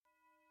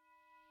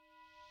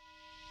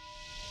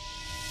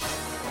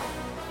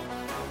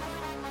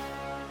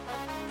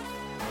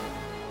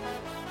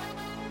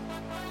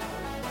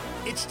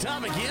It's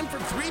time again for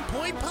 3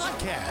 Point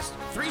Podcast.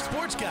 3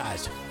 sports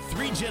guys,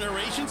 3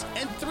 generations,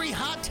 and 3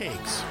 hot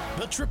takes.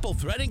 The triple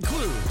threat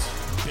includes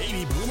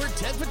baby boomer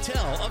Ted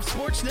Patel of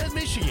Sportsnet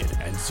Michigan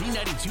and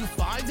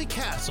Z92.5 The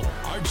Castle.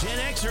 Our Gen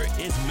Xer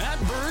is Matt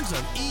Burns of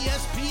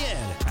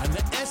ESPN and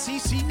the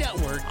SEC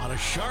Network out of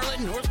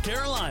Charlotte, North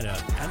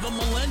Carolina. And the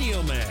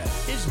Millennial Man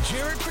is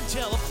Jared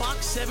Patel of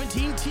Fox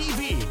 17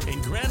 TV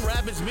in Grand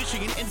Rapids,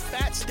 Michigan and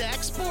Fat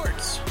Stack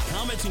Sports.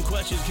 Comments and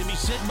questions can be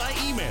sent by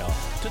email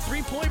to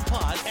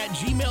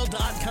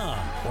 3pointpod@gmail.com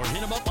or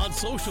hit them up on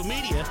social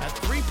media at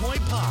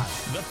 3pointpod.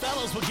 The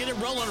fellas will get it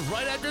rolling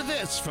right after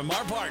this from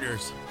our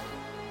partners.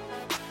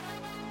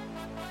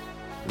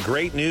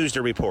 Great news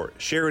to report.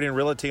 Sheridan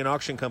Realty and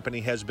Auction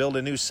Company has built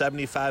a new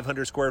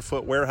 7,500 square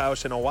foot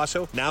warehouse in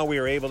Owasso. Now we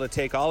are able to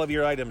take all of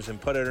your items and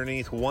put it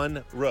underneath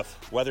one roof.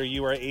 Whether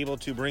you are able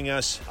to bring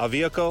us a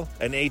vehicle,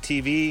 an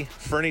ATV,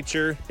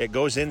 furniture, it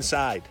goes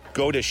inside.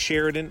 Go to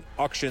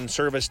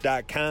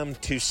SheridanAuctionService.com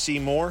to see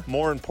more.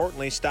 More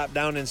importantly, stop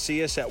down and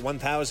see us at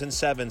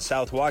 1007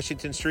 South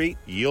Washington Street.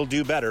 You'll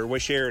do better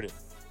with Sheridan.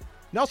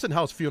 Nelson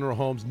House Funeral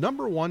Home's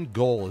 #1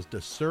 goal is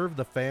to serve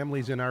the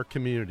families in our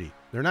community.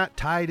 They're not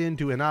tied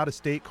into an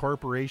out-of-state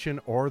corporation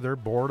or their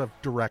board of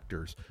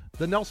directors.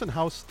 The Nelson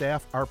House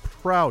staff are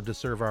proud to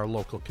serve our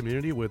local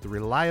community with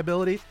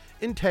reliability,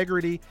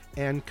 integrity,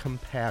 and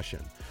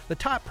compassion. The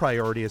top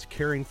priority is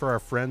caring for our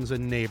friends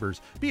and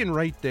neighbors, being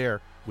right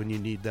there when you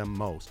need them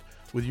most.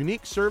 With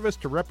unique service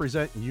to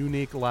represent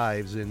unique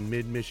lives in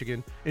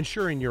mid-Michigan,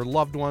 ensuring your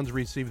loved ones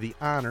receive the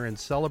honor and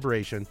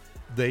celebration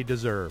they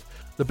deserve.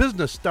 The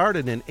business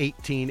started in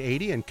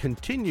 1880 and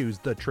continues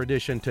the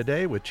tradition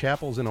today with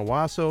chapels in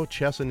Owasso,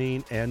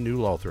 Chesaning, and New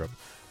Lothrop.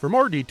 For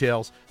more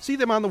details, see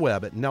them on the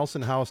web at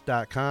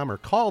nelsonhouse.com or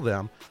call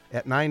them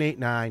at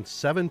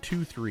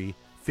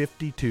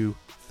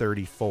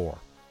 989-723-5234.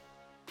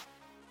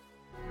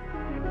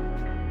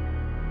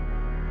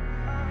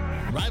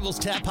 Rivals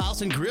Tap House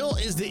and Grill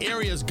is the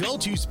area's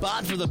go-to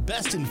spot for the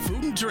best in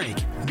food and drink.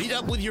 Meet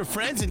up with your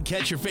friends and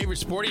catch your favorite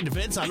sporting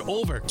events on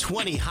over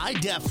 20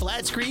 high-def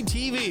flat-screen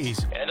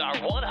TVs and our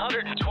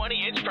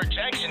 120-inch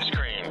projection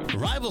screen.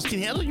 Rivals can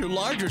handle your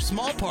large or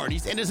small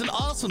parties and is an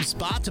awesome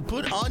spot to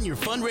put on your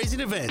fundraising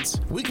events.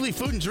 Weekly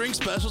food and drink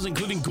specials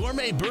including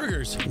gourmet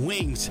burgers,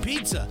 wings,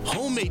 pizza,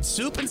 homemade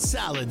soup, and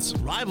salads.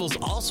 Rivals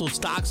also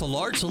stocks a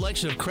large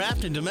selection of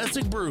craft and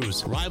domestic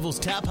brews. Rivals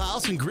Tap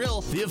House and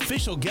Grill, the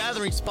official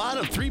gathering spot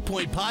of 3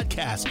 Point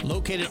Podcast,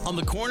 located on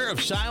the corner of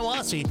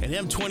Shiawassee and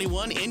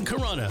M21 in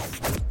Corunna.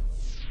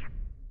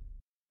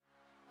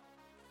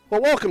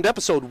 Well, welcome to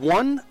episode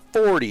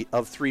 140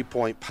 of 3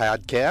 Point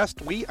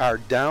Podcast. We are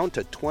down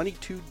to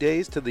 22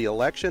 days to the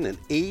election and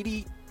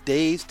 80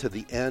 days to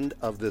the end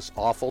of this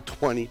awful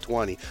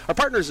 2020. Our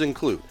partners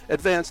include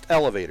Advanced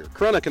Elevator,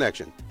 Corunna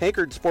Connection,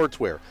 Hankered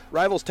Sportswear,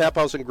 Rivals Tap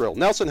House and Grill,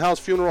 Nelson House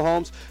Funeral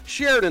Homes,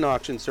 Sheridan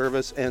Auction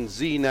Service, and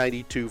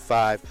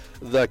Z92.5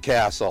 The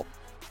Castle.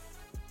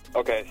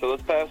 Okay, so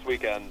this past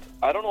weekend,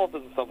 I don't know if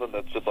this is something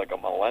that's just like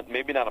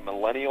maybe not a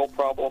millennial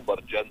problem, but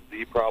a Gen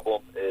Z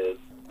problem, is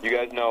you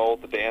guys know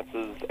the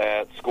dances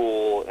at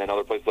school and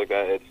other places like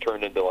that, it's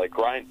turned into like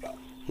grind fest.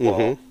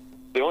 Well,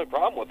 the only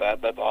problem with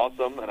that, that's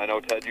awesome, and I know,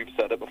 Ted, you've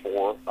said it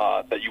before,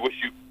 that you wish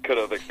you could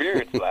have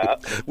experienced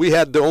that. We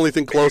had the only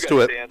thing close to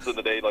it. Dance in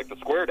the day, like the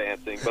square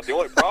dancing, but the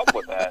only problem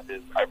with that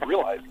is I've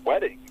realized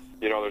weddings.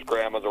 You know, there's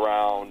grandmas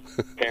around,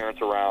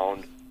 parents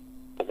around,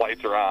 the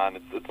lights are on,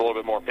 it's a little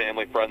bit more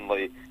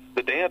family-friendly.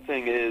 The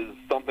dancing is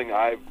something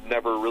I've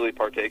never really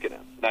partaken in,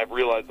 and I've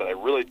realized that I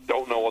really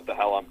don't know what the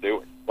hell I'm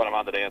doing when I'm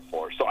on the dance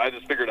floor. So I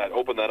just figured I'd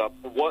open that up.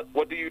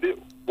 What do you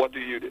do? What do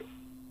you do?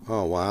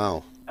 Oh,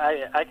 wow.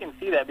 I can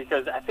see that,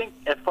 because I think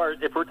as far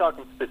as if we're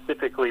talking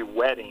specifically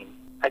wedding,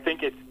 I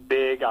think it's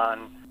big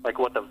on like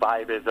what the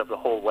vibe is of the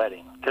whole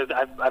wedding. Because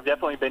I've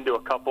definitely been to a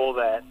couple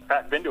that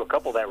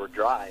were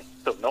dry,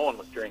 so no one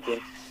was drinking.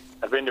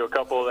 I've been to a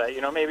couple that,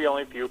 you know, maybe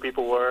only a few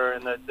people were,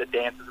 and the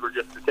dances were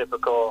just the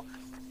typical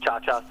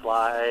cha-cha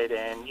slide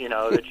and, you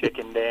know, the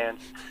chicken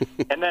dance.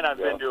 And then I've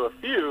been to a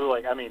few,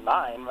 like, I mean,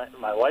 my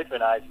wife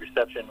and I's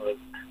reception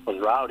was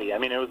rowdy. I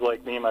mean, it was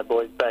like me and my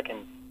boys back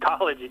in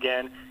college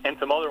again, and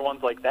some other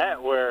ones like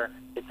that where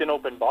it's an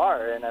open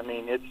bar, and I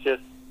mean, it's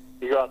just,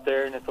 you go out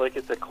there and it's like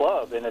it's a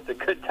club and it's a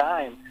good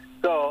time.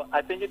 So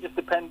I think it just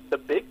depends. The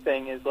big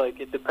thing is,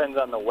 like, it depends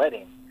on the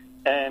wedding.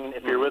 And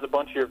if you're with a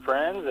bunch of your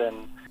friends,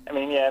 and I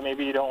mean, yeah,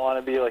 maybe you don't want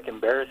to be like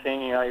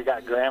embarrassing, you know, you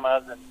got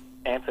grandmas and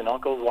aunts and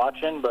uncles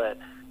watching, but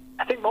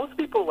I think most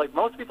people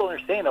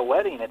understand a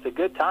wedding. It's a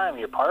good time.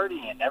 You're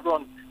partying.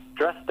 Everyone's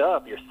dressed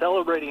up. You're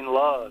celebrating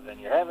love,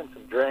 and you're having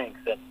some drinks,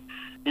 and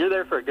you're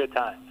there for a good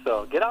time.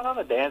 So get out on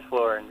the dance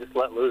floor and just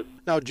let loose.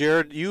 Now,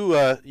 Jared, you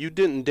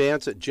didn't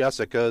dance at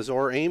Jessica's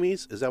or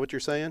Amy's. Is that what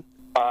you're saying?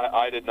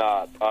 I did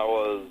not. I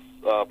was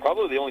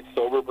probably the only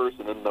sober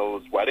person in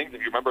those weddings.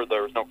 If you remember,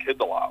 there was no kids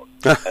allowed.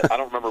 I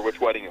don't remember which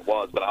wedding it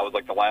was, but I was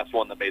like the last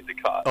one that made the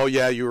cut. Oh,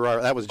 yeah, you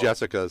were. That was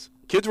Jessica's.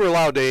 Kids were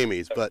allowed to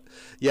Amy's, but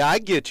yeah, I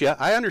get you.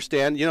 I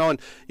understand. You know,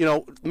 and you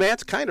know,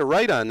 Matt's kind of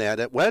right on that.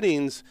 At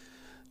weddings,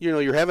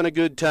 you're having a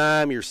good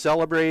time, you're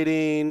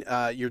celebrating,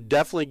 you're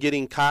definitely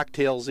getting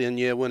cocktails in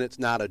you when it's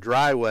not a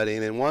dry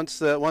wedding. And once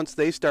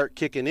they start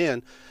kicking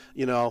in,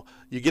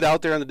 you get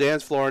out there on the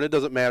dance floor, and it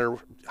doesn't matter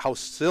how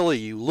silly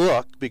you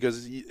look,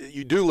 because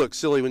you do look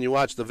silly when you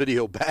watch the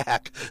video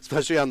back,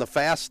 especially on the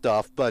fast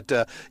stuff. But,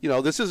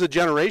 this is a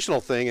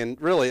generational thing, and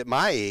really at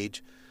my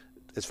age,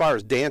 as far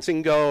as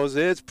dancing goes,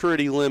 it's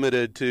pretty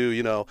limited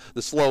to,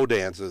 the slow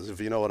dances, if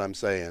you know what I'm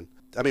saying.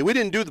 I mean, we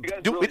didn't do the... You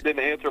guys really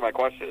didn't answer my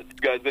question.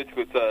 You guys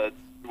basically said,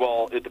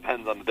 well, it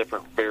depends on the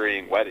different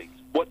varying weddings.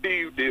 What do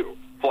you do?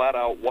 Flat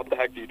out, what the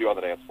heck do you do on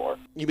the dance floor?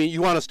 You mean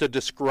you want us to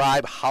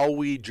describe how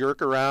we jerk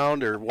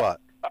around or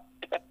what?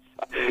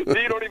 You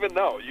don't even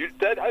know.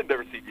 I've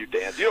never seen you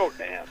dance. You don't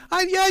dance.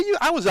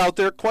 I was out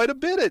there quite a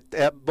bit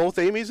at both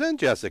Amy's and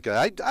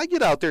Jessica. I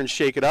get out there and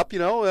shake it up,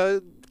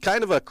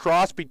 kind of a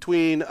cross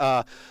between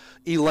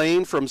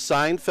Elaine from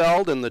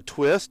Seinfeld and the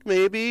Twist,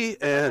 maybe,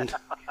 and...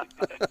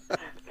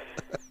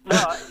 No,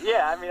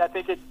 yeah, I mean, I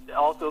think it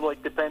also,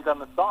 depends on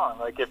the song.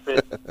 If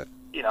it's,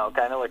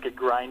 kind of like a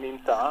grinding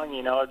song,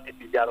 if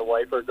you've got a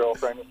wife or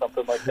girlfriend or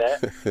something like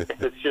that.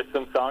 If it's just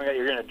some song that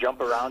you're going to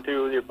jump around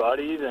to with your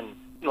buddies and,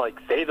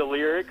 say the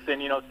lyrics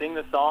and, sing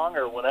the song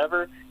or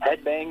whatever,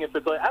 headbang if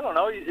it's I don't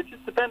know, it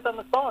just depends on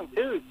the song,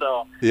 too.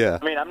 So, yeah.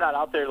 I mean, I'm not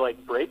out there,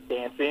 break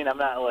dancing. I'm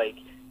not,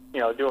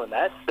 doing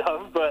that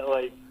stuff,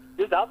 but,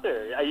 just out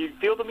there. You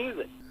feel the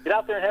music. Get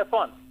out there and have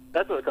fun.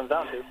 That's what it comes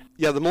down to.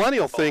 Yeah, the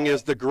millennial thing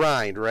is the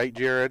grind, right,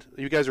 Jared?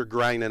 You guys are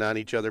grinding on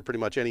each other pretty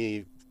much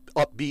any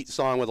upbeat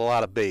song with a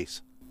lot of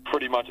bass.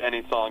 Pretty much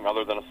any song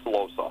other than a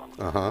slow song.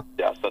 Uh-huh.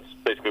 Yes, that's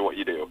basically what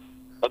you do.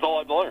 That's all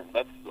I've learned.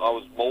 I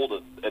was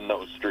molded in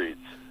those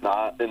streets,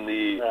 not in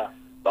the,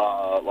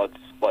 I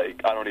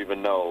don't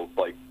even know,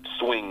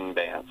 swing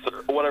dance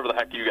or whatever the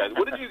heck you guys...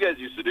 What did you guys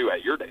used to do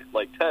at your days?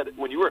 Ted,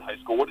 when you were in high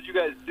school, what did you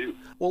guys do?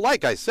 Well,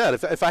 like I said,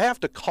 if I have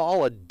to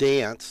call a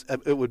dance,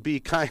 it would be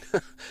kind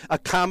of a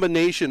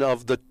combination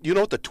of the... You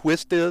know what the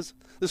twist is?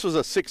 This was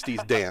a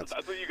 60s dance.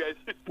 That's what you guys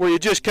do. Where you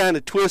just kind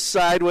of twist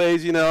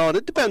sideways, and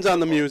it depends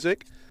on the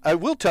music. I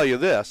will tell you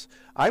this.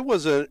 I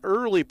was an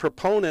early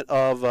proponent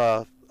of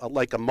a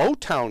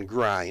Motown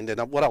grind,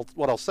 and what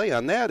I'll say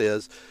on that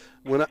is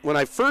when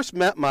I first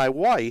met my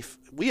wife,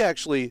 we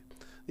actually...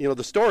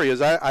 the story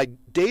is I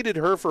dated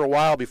her for a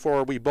while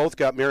before we both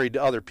got married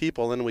to other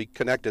people, and then we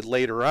connected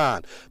later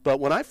on. But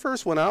when I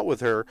first went out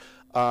with her,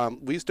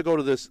 we used to go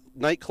to this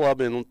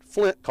nightclub in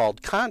Flint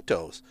called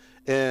Contos,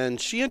 and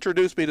she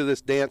introduced me to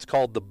this dance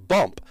called the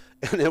bump.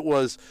 And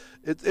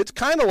it's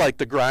kind of like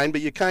the grind,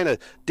 but you kind of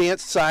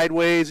dance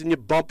sideways and you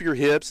bump your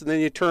hips, and then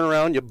you turn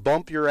around and you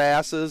bump your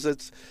asses.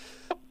 That's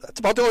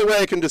about the only way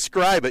I can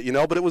describe it,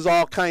 but it was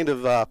all kind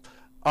of...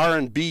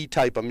 R&B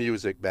type of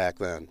music back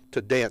then,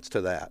 to dance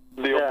to that.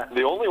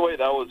 The only way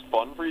that was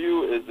fun for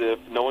you is if,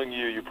 knowing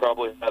you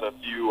probably had a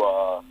few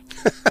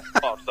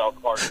pops out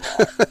the parking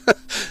lot.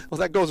 Well,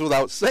 that goes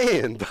without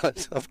saying,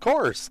 but of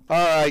course. All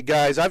right,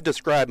 guys, I've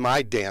described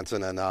my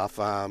dancing enough.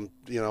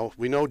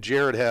 We know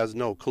Jared has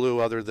no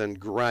clue other than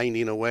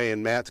grinding away,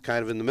 and Matt's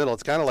kind of in the middle.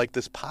 It's kind of like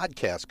this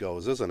podcast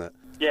goes, isn't it?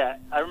 Yeah,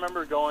 I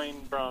remember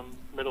going from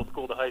middle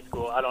school to high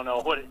school. I don't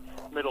know what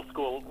middle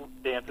school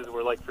dances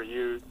were like for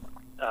you,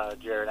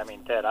 Jared. I mean,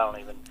 Ted, I don't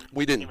even...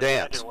 We didn't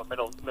dance. Imagine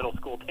what middle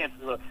school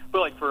dances were.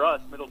 But for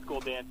us, middle school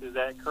dances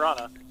at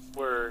Corona,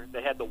 where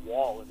they had the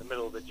wall in the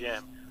middle of the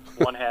gym.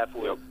 One half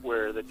was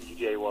where the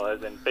DJ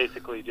was, and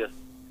basically just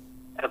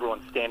everyone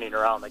standing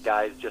around, the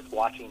guys just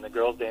watching the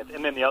girls dance.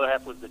 And then the other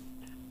half was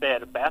they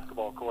had a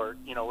basketball court,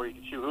 where you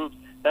could shoot hoops.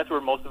 That's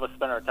where most of us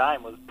spent our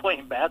time, was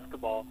playing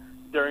basketball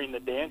during the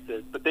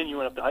dances. But then you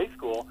went up to high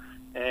school,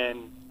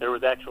 and there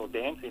was actual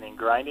dancing and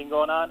grinding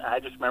going on. I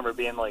just remember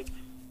being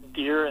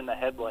deer in the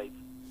headlights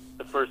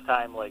the first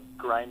time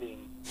grinding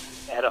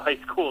at a high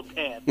school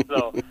dance.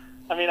 So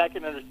I mean, I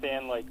can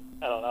understand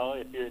I don't know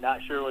if you're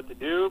not sure what to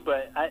do,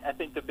 but I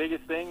think the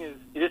biggest thing is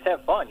you just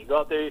have fun. You go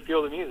out there, you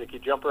feel the music, you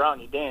jump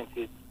around, you dance,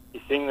 you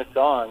sing the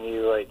song,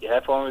 you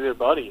have fun with your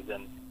buddies,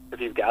 and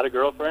if you've got a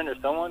girlfriend or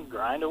someone,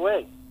 grind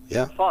away.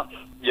 Yeah. It's fun.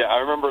 Yeah,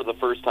 I remember the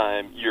first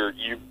time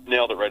you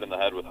nailed it right in the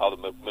head with how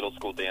the middle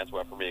school dance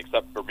went for me,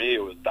 except for me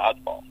it was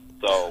dodgeball.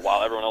 So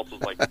while everyone else was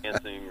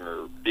dancing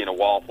or being a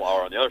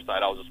wallflower on the other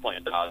side, I was just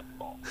playing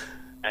dodgeball.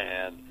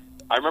 And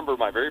I remember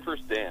my very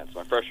first dance,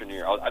 my freshman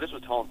year. I just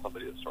was telling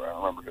somebody this story. I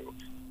don't remember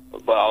who,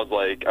 but I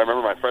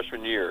remember my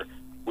freshman year.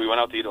 We went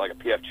out to eat at a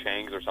P.F.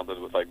 Chang's or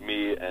something with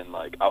me and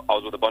I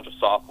was with a bunch of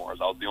sophomores.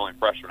 I was the only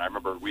freshman. I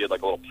remember we had a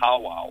little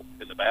powwow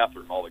in the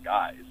bathroom, all the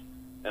guys.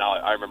 And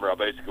I remember I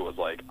basically was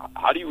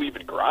how do you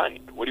even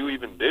grind? What do you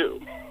even do?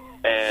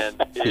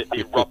 And it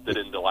erupted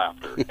into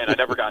laughter, and I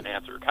never got an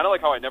answer. Kind of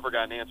like how I never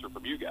got an answer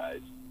from you guys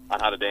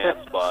on how to dance,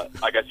 but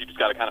I guess you just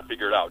got to kind of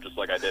figure it out, just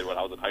like I did when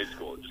I was in high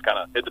school. Just kind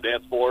of hit the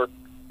dance floor,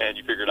 and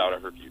you figure it out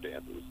after a few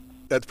dances.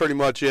 That's pretty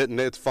much it, and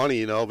it's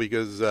funny,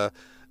 because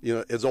you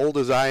know, as old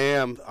as I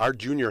am, our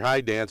junior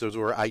high dancers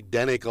were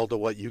identical to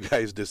what you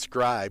guys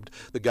described.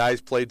 The guys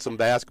played some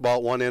basketball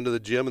at one end of the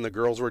gym, and the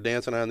girls were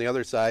dancing on the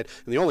other side.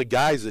 And the only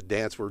guys that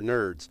danced were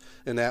nerds,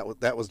 and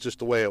that was just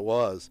the way it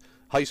was.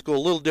 High school, a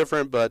little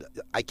different, but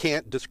I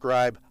can't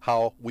describe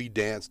how we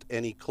danced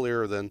any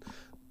clearer than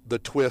the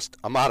twist,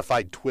 a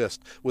modified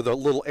twist with a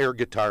little air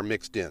guitar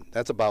mixed in.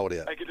 That's about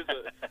it. I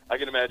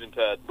can imagine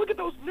Ted. Look at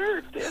those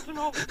nerds dancing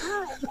all the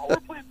girls while we're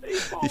playing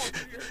baseball.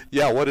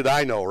 Yeah, what did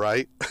I know,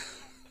 right?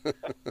 All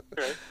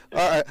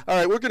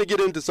right. We're going to get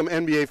into some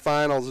NBA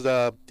Finals.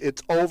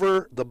 It's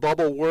over. The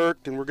bubble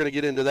worked, and we're going to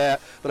get into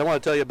that. But I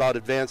want to tell you about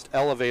Advanced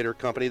Elevator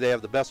Company. They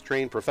have the best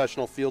trained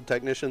professional field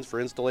technicians for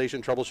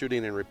installation,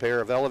 troubleshooting, and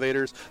repair of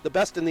elevators, the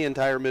best in the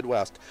entire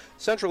Midwest.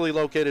 Centrally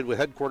located with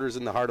headquarters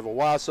in the heart of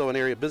Owasso, an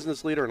area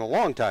business leader and a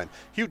longtime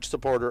huge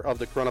supporter of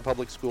the Corunna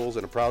Public Schools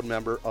and a proud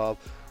member of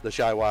the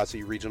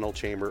Shiawassee Regional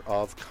Chamber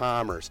of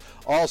Commerce.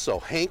 Also,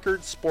 Hankered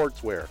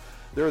Sportswear.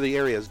 They're the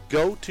area's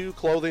go-to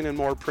clothing and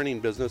more printing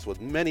business with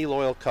many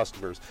loyal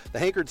customers. The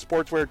Hankered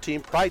Sportswear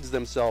team prides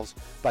themselves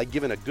by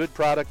giving a good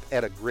product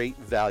at a great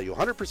value.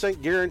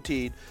 100%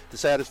 guaranteed to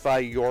satisfy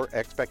your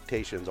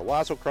expectations.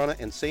 Owasso, Corunna,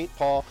 and St.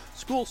 Paul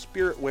School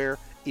Spirit Wear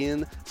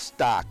in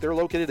stock. They're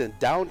located in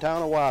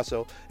downtown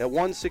Owasso at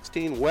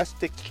 116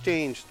 West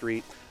Exchange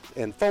Street.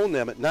 And phone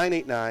them at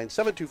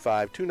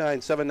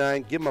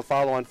 989-725-2979. Give them a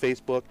follow on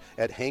Facebook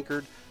at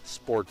Hankered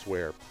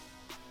Sportswear.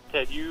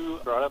 Ted, you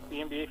brought up the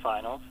NBA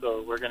Finals,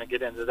 so we're going to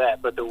get into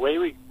that. But the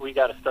way we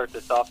got to start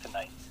this off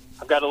tonight,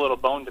 I've got a little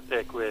bone to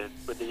pick with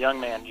the young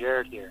man,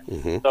 Jared, here.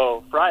 Mm-hmm.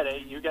 So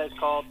Friday, you guys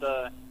called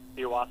the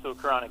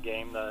Owasso-Corunna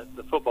game, the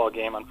football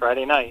game on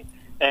Friday night.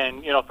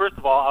 And, you know, first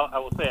of all, I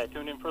will say I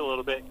tuned in for a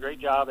little bit. Great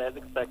job, as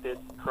expected.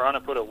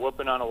 Corunna put a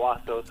whooping on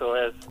Owasso, so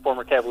as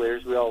former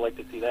Cavaliers, we all like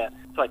to see that.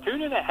 So I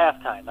tuned in at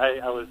halftime.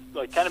 I was,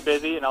 like, kind of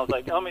busy, and I was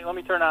like, let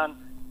me turn on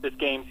this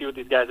game, see what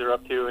these guys are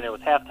up to, and it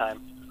was halftime.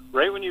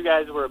 Right when you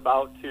guys were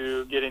about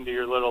to get into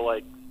your little,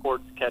 like,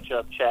 sports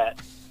catch-up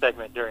chat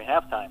segment during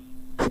halftime.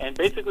 And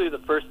basically the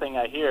first thing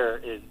I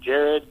hear is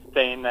Jared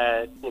saying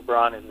that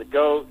LeBron is the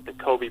GOAT, the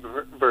Kobe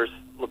versus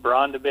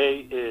LeBron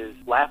debate is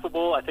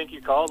laughable. I think you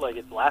called, like,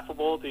 it's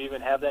laughable to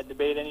even have that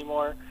debate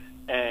anymore.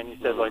 And you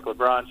said, like,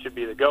 LeBron should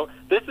be the GOAT.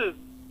 This is,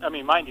 I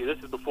mean, mind you,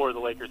 this is before the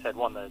Lakers had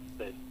won the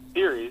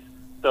series,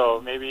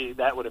 so maybe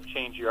that would have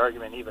changed your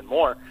argument even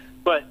more.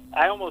 But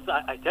I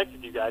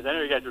texted you guys. I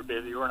know you guys were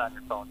busy. You weren't on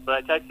your phone. But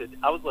I texted.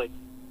 I was like,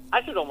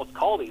 I should almost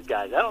call these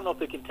guys. I don't know if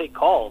they can take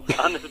calls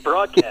on this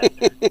broadcast.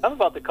 I'm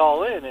about to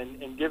call in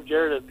and give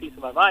Jared a piece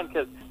of my mind,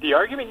 because the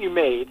argument you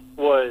made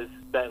was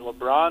that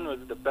LeBron was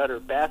the better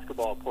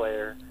basketball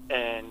player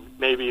and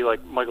maybe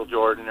like Michael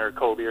Jordan or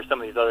Kobe or some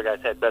of these other guys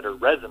had better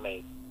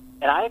resumes.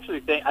 And I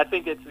actually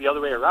think it's the other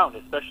way around,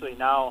 especially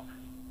now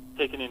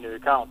taking into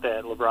account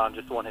that LeBron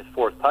just won his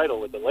 4th title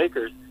with the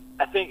Lakers.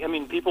 I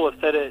mean, people have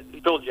said it.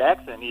 Phil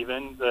Jackson,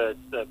 even the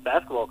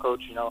basketball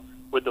coach, you know,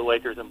 with the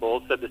Lakers and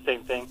Bulls, said the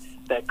same thing,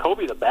 that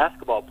Kobe, the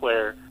basketball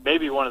player, may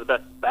be one of the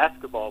best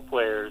basketball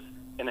players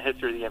in the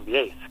history of the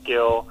NBA.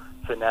 Skill,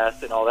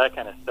 finesse, and all that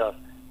kind of stuff.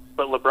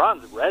 But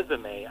LeBron's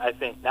resume, I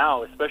think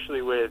now,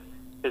 especially with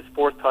his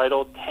 4th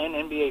title, 10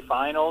 NBA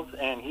Finals,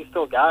 and he's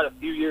still got a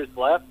few years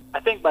left, I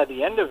think by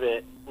the end of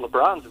it,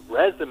 LeBron's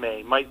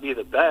resume might be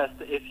the best.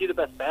 Is he the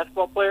best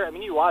basketball player? I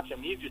mean, you watch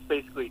him, he's just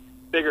basically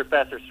bigger,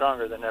 faster,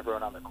 stronger than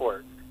everyone on the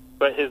court.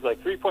 But his,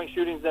 like, three-point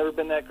shooting's never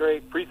been that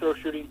great. Free throw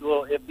shooting's a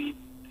little iffy.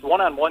 His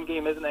one-on-one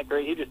game isn't that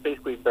great. He just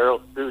basically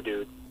barrels through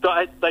dudes. So,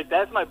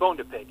 that's my bone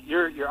to pick.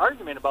 Your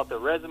argument about the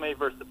resume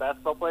versus the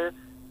basketball player,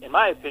 in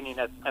my opinion,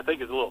 I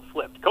think is a little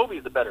flipped.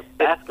 Kobe's the better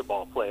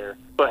basketball player,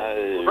 but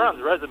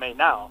LeBron's resume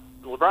now,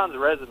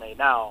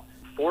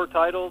 4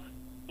 titles,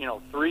 you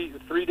know, three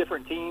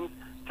different teams,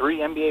 3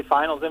 NBA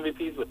Finals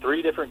MVPs with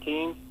 3 different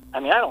teams. I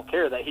mean, I don't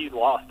care that he's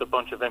lost a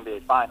bunch of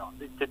NBA Finals.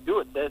 To do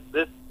it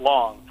this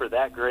long for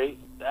that great,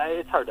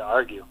 it's hard to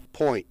argue.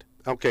 Point.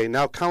 Okay,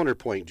 now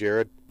counterpoint,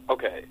 Jared.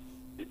 Okay.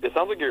 It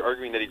sounds like you're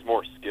arguing that he's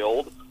more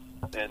skilled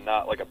and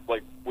not like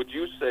would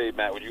you say,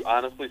 Matt, would you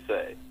honestly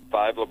say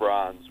 5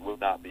 LeBrons would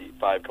not be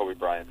 5 Kobe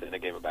Bryants in a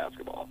game of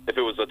basketball if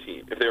it was a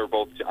team, if they were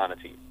both on a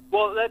team?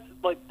 Well, that's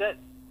like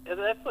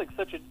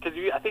such a, because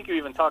I think you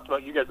even talked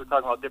about, you guys were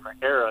talking about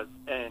different eras,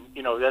 and,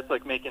 you know, that's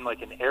like making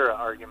like an era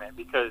argument,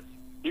 because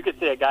you could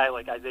say a guy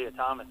like Isaiah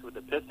Thomas with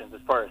the Pistons,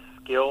 as far as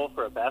skill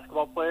for a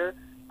basketball player,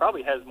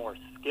 probably has more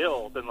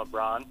skill than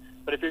LeBron.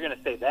 But if you're going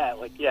to say that,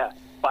 like, yeah,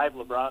 5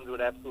 LeBrons would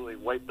absolutely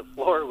wipe the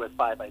floor with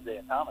 5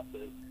 Isaiah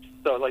Thomases.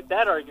 So, like,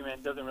 that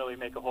argument doesn't really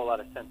make a whole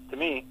lot of sense to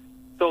me.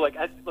 So, like,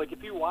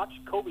 if you watch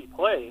Kobe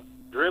play,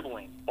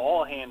 dribbling,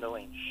 ball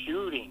handling,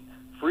 shooting,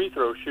 free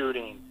throw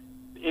shooting,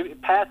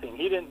 passing,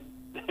 he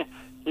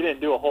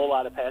didn't do a whole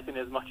lot of passing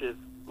as much as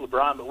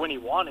LeBron, but when he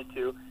wanted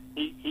to,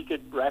 he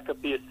could rack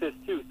up the assists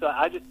too. So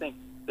I just think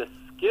the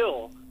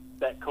skill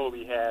that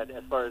Kobe had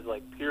as far as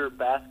like pure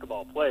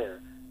basketball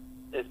player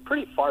is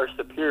pretty far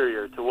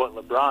superior to what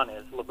LeBron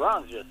is.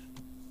 LeBron's just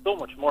so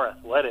much more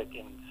athletic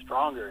and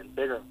stronger and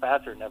bigger and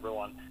faster than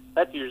everyone.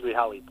 That's usually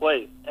how he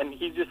plays. And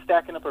he's just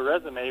stacking up a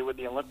resume with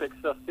the Olympic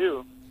stuff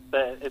too.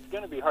 that it's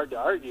going to be hard to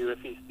argue if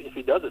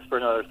he does this for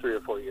another 3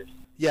 or 4 years.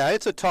 Yeah,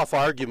 it's a tough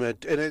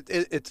argument, and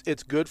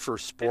it's good for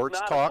sports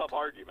talk. It's not a tough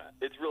argument.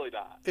 It's really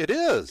not. It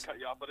is. Cut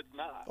you off, but it's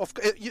not.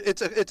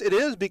 It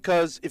is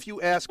because if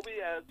you ask, Kobe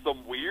has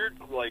some weird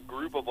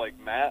group of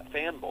Matt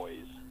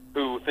fanboys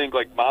who think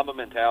Mamba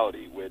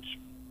mentality, which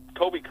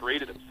Kobe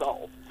created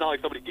himself. It's not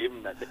like somebody gave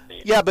him that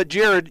nickname. Yeah, but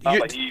Jared,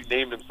 he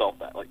named himself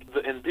that.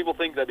 And people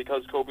think that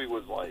because Kobe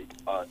was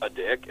a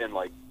dick and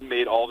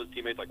made all of his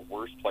teammates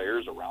worse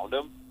players around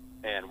him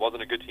and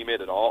wasn't a good teammate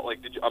at all.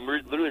 I'm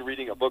literally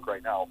reading a book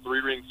right now,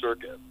 3 Ring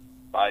Circus,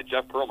 by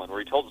Jeff Pearlman, where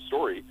he tells a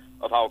story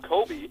of how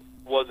Kobe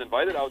was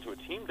invited out to a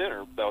team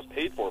dinner that was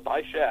paid for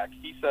by Shaq.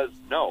 He says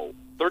no.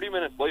 30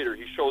 minutes later,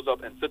 he shows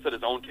up and sits at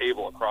his own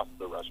table across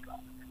the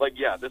restaurant.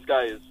 Yeah, this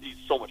guy he's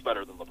so much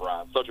better than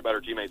LeBron, such a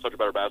better teammate, such a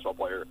better basketball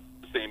player,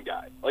 the same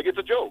guy. It's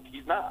a joke.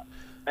 He's not.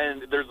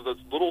 And there's this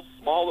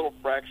small little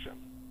fraction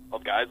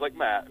of guys like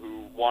Matt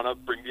who want to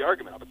bring the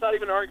argument up. It's not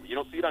even an argument. You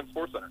don't see it on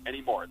SportsCenter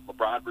anymore. It's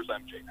LeBron versus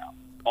MJ now.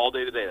 All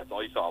day today, that's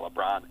all you saw,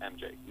 LeBron,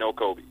 MJ, no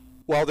Kobe.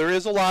 Well, there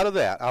is a lot of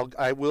that.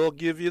 I will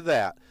give you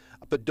that.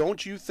 But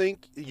don't you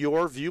think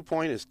your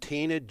viewpoint is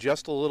tainted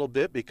just a little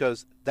bit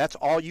because that's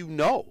all you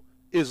know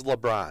is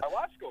LeBron? I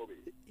watched Kobe.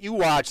 You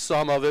watched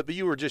some of it, but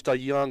you were just a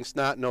young,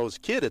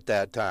 snot-nosed kid at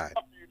that time.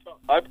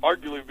 I've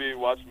arguably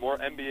watched more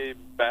NBA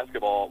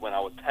basketball when I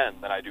was 10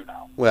 than I do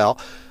now. Well,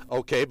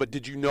 okay, but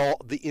did you know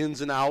the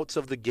ins and outs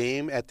of the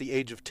game at the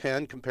age of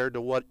 10 compared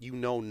to what you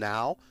know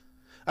now?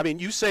 I mean,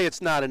 you say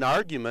it's not an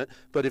argument,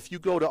 but if you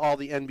go to all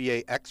the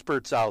NBA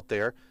experts out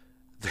there,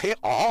 they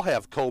all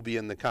have Kobe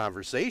in the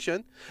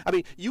conversation. I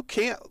mean, you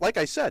can't, like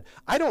I said,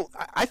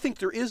 I think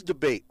there is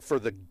debate for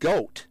the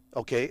GOAT,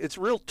 okay? It's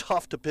real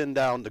tough to pin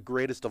down the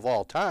greatest of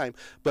all time,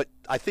 but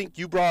I think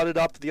you brought it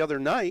up the other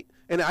night,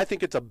 and I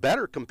think it's a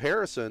better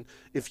comparison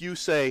if you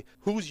say,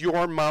 who's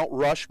your Mount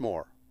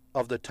Rushmore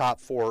of the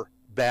top 4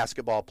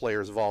 basketball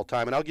players of all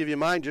time? And I'll give you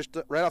mine just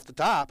right off the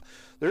top.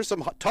 There's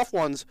some tough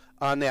ones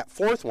on that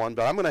 4th one,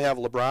 but I'm going to have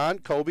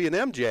LeBron, Kobe, and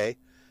MJ,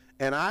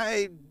 and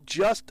I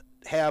just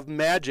have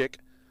Magic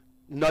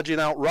nudging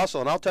out Russell.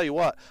 And I'll tell you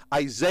what,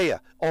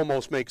 Isaiah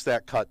almost makes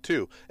that cut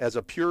too. As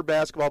a pure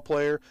basketball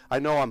player, I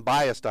know I'm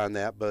biased on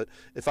that, but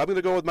if I'm going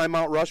to go with my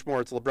Mount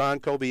Rushmore, it's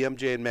LeBron, Kobe,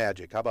 MJ, and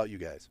Magic. How about you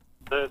guys?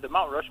 The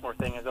Mount Rushmore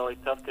thing is always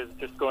tough because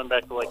just going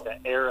back to the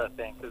era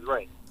thing,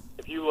 because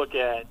if you look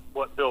at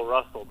what Bill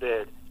Russell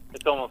did,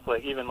 it's almost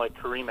even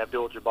Kareem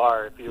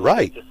Abdul-Jabbar. If you look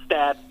at just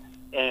stats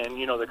and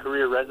the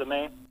career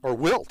resume, or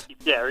Wilt.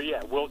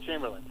 Yeah, Wilt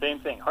Chamberlain, same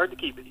thing. Hard to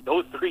keep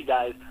those 3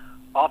 guys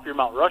off your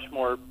Mount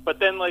Rushmore, but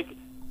then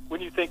when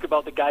you think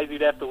about the guys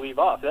you'd have to leave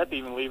off, that's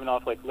even leaving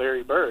off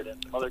Larry Bird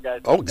and some other guys.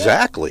 Oh,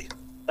 exactly.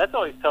 That's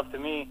always tough to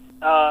me.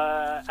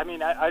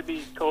 I'd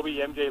be Kobe,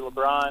 MJ,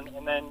 LeBron,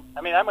 and then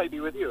I might be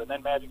with you, and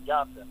then Magic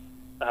Johnson,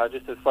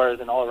 just as far as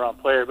an all-around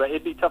player. But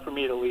it'd be tough for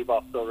me to leave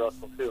off Bill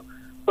Russell too.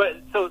 But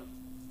so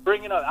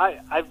bringing up,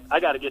 I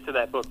got to get to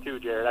that book too,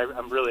 Jared.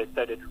 I'm really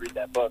excited to read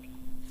that book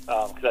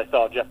because I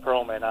saw Jeff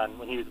Pearlman on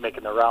when he was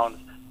making the rounds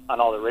on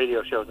all the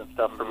radio shows and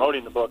stuff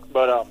promoting the book.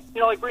 But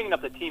bringing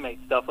up the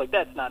teammate stuff,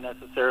 that's not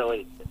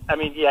necessarily.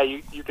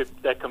 You could,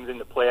 that comes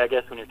into play, I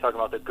guess, when you're talking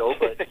about the GOAT.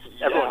 But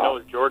everyone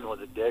knows Jordan was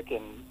a dick,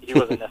 and he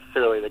wasn't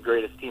necessarily the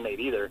greatest teammate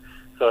either.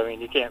 So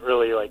you can't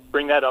really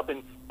bring that up.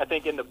 And I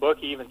think in the book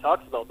he even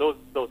talks about those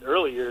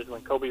early years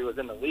when Kobe was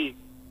in the league,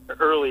 or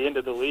early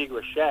into the league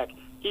with Shaq.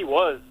 He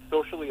was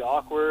socially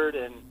awkward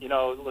and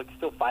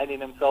still finding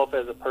himself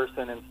as a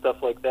person and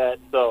stuff like that.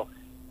 So.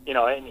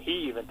 And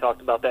he even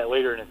talked about that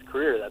later in his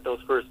career, that those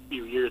first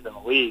few years in the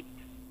league,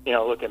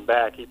 looking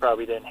back, he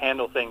probably didn't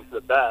handle things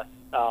the best.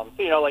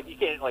 You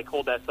can't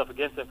hold that stuff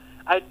against him.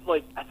 I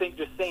think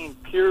just saying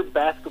pure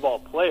basketball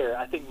player,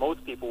 I think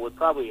most people would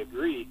probably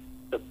agree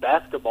the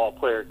basketball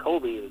player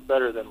Kobe is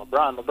better than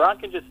LeBron. LeBron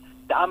can just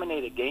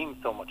dominate a game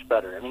so much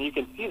better. You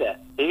can see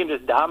that. He can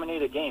just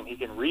dominate a game. He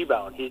can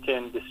rebound. He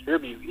can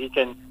distribute.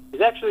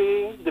 He's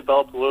actually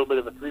developed a little bit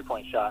of a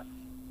three-point shot.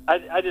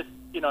 I just,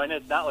 and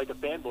it's not like a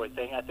fanboy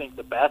thing. I think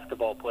the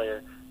basketball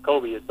player,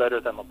 Kobe, is better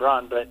than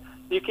LeBron, but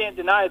you can't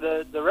deny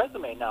the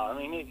resume now.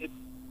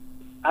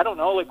 I don't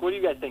know, what do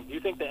you guys think? Do you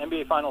think the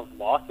NBA Finals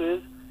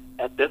losses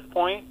at this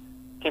point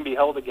can be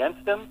held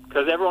against him?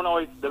 Because everyone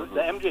always, the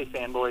MJ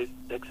fanboys,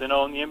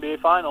 6-0 in the NBA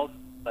Finals,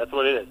 that's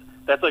what it is.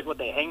 That's what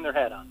they hang their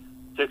hat on.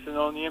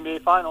 6-0 in the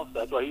NBA Finals,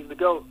 that's why he's the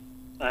GOAT.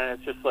 And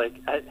it's just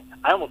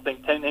I almost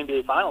think 10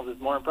 NBA Finals is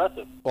more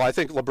impressive. Well, I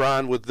think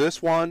LeBron with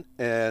this one,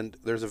 and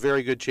there's a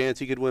very good chance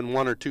he could win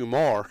 1 or 2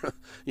 more.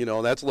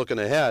 That's looking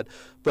ahead.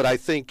 But I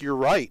think you're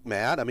right,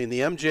 Matt. The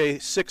MJ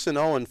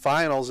 6-0 in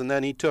Finals, and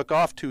then he took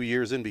off 2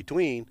 years in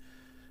between.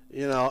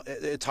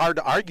 It's hard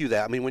to argue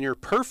that. When you're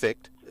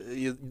perfect,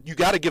 you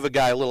got to give a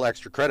guy a little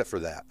extra credit for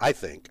that, I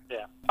think.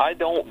 Yeah. I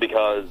don't,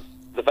 because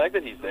the fact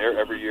that he's there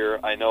every year,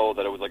 I know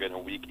that it was in a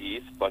weak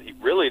East, but he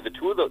really, the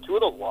two of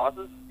those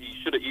losses, he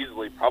should have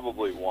easily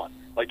probably won.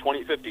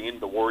 2015,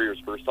 the Warriors'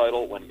 first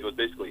title, when it was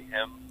basically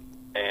him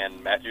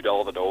and Matthew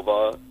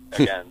Dellavedova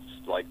against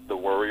the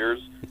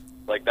Warriors,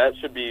 that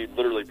should be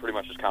literally pretty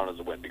much just counted as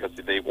a win because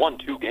they won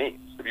 2 games.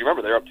 If you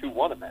remember, they're up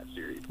 2-1 in that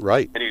series.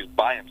 Right. And he was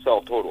by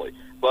himself totally.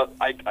 But,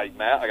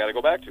 Matt, I got to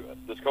go back to it.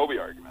 This Kobe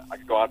argument. I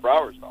could go on for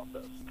hours about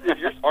this. If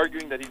you're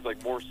arguing that he's,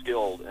 like, more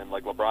skilled and,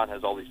 like, LeBron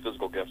has all these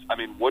physical gifts, I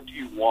mean, what do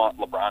you want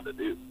LeBron to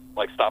do?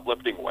 Like, stop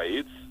lifting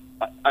weights?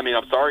 I mean,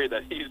 I'm sorry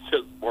that he's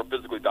just more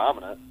physically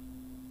dominant.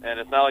 And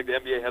it's not like the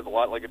NBA has a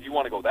lot. Like, if you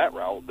want to go that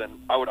route, then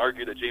I would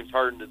argue that James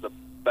Harden is a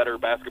better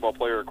basketball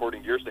player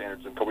according to your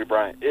standards than Kobe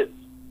Bryant is,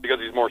 because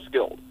he's more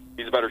skilled.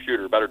 He's a better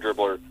shooter, better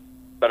dribbler,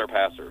 better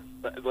passer.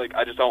 Like,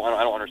 I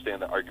don't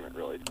understand that argument,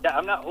 really. Yeah,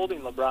 I'm not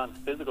holding LeBron's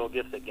physical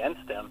gifts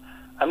against him.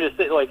 I'm just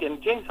saying, like,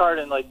 in James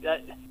Harden, like,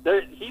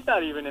 he's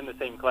not even in the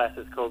same class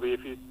as Kobe.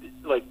 If you,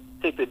 like,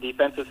 take the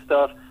defensive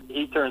stuff,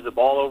 he turns the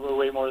ball over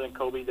way more than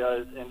Kobe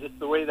does. And just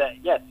the way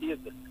that, yes, he has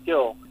the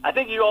skill. I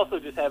think you also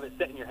just have it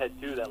set in your head,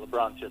 too, that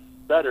LeBron's just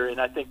better.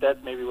 And I think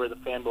that's maybe where the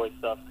fanboy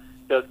stuff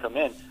does come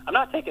in. I'm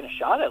not taking a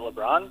shot at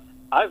LeBron.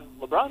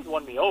 LeBron's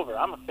won me over.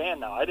 I'm a fan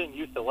now. I didn't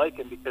used to like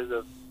him because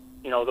of,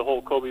 you know, the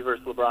whole Kobe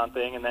versus LeBron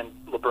thing, and then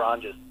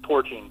LeBron just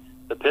torching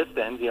the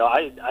Pistons. You know,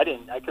 I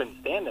couldn't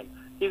stand him.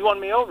 He's won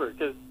me over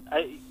because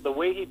the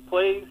way he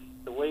plays,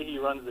 the way he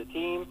runs the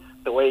team,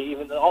 the way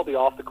even all the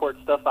off the court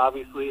stuff.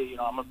 Obviously, you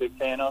know, I'm a big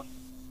fan of.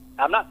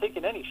 I'm not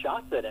taking any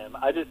shots at him.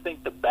 I just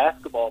think the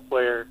basketball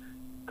player,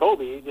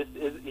 Kobe,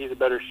 he's a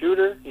better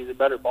shooter. He's a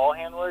better ball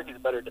handler. He's a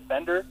better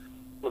defender.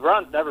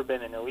 LeBron's never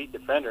been an elite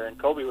defender, and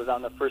Kobe was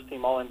on the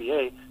first-team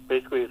All-NBA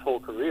basically his whole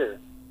career.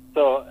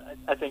 So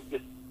I think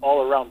just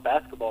all-around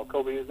basketball,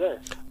 Kobe is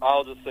there.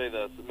 I'll just say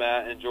this,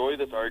 Matt, enjoy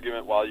this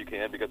argument while you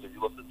can, because if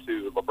you listen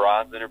to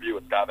LeBron's interview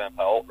with Scott Van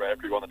Pelt right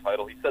after he won the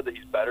title, he said that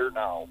he's better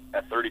now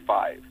at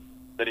 35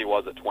 than he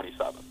was at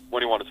 27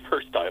 when he won his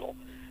first title.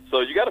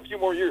 So you got a few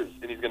more years,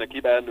 and he's going to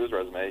keep adding to his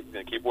resume. He's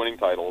going to keep winning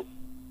titles,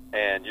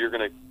 and you're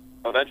going to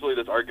eventually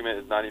this argument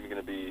is not even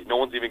going to be, no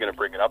one's even going to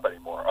bring it up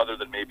anymore, other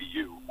than maybe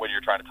you, when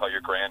you're trying to tell your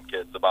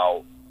grandkids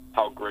about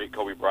how great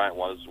Kobe Bryant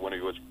was when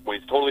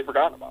he's totally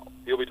forgotten about.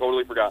 He'll be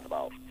totally forgotten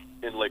about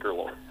in Laker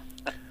lore.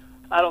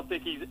 I don't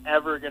think he's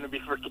ever going to be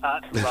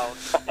forgotten about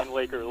in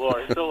Laker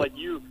lore. So, like,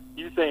 you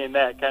saying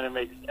that kind of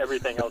makes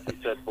everything else he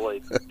said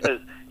void, because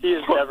he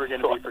is never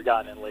going to be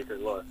forgotten in Laker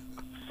lore.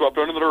 Swept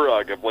under the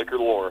rug of Laker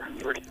lore.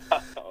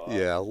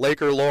 Yeah,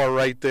 Laker lore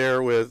right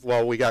there with,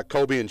 well, we got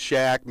Kobe and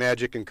Shaq,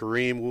 Magic and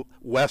Kareem,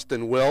 West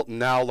and Wilt, and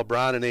now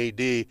LeBron and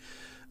AD.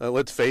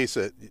 Let's face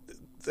it,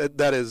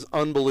 that is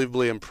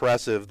unbelievably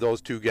impressive,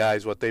 those two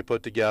guys, what they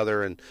put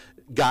together and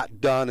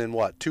got done in,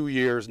 2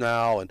 years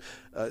now. And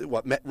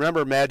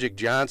remember Magic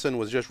Johnson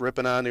was just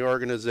ripping on the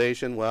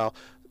organization? Well,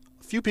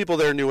 a few people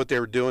there knew what they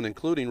were doing,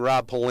 including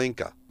Rob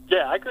Pelinka.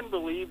 Yeah, I couldn't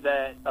believe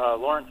that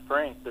Lawrence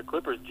Frank, the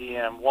Clippers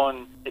GM,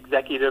 won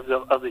Executive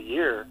of the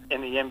Year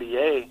in the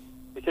NBA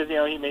because, you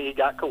know, he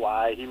got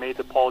Kawhi, he made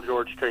the Paul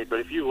George trade. But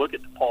if you look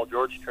at the Paul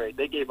George trade,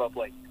 they gave up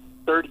like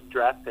 30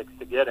 draft picks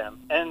to get him,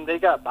 and they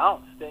got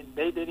bounced. They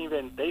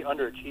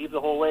underachieved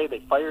the whole way. They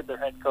fired their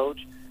head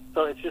coach.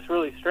 So it's just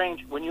really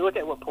strange. When you look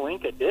at what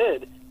Pelinka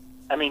did,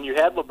 I mean, you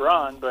had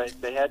LeBron, but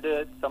they had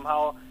to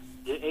somehow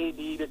get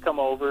AD to come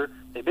over.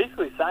 They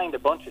basically signed a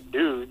bunch of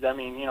dudes. I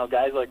mean, you know,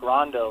 guys like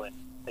Rondo, and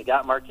they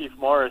got Markieff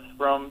Morris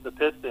from the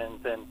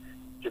Pistons, and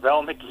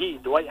JaVale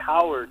McGee, Dwight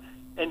Howard,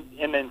 and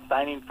then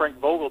signing Frank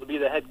Vogel to be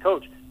the head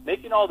coach,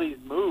 making all these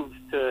moves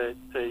to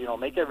you know,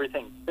 make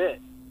everything fit.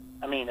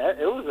 I mean,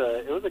 it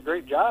was a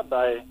great job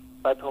by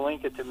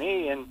Pelinka to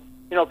me. And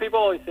you know, people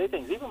always say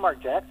things. Even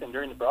Mark Jackson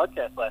during the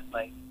broadcast last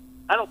night,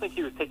 I don't think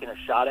he was taking a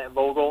shot at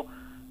Vogel,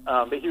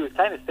 but he was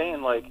kind of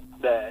saying like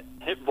that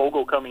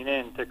Vogel coming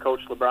in to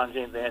coach LeBron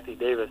James and Anthony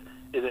Davis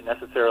isn't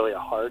necessarily a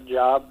hard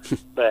job.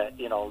 But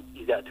you know,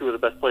 you got two of the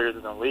best players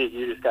in the league.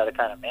 You just got to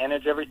kind of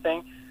manage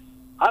everything.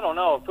 I don't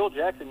know. Phil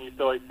Jackson used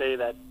to always say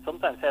that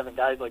sometimes having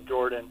guys like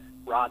Jordan,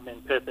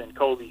 Rodman, Pippen,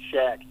 Kobe,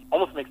 Shaq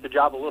almost makes the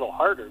job a little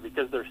harder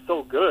because they're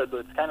so good,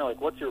 but it's kind of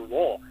like, what's your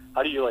role?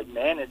 How do you like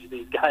manage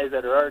these guys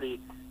that are already,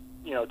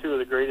 you know, two of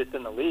the greatest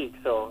in the league?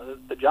 So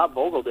the job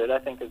Vogel did, I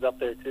think, is up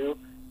there too.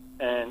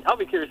 And I'll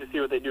be curious to see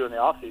what they do in the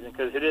offseason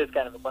because it is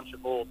kind of a bunch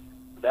of old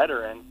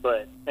veterans.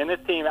 But in this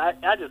team,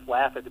 I just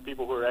laugh at the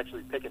people who are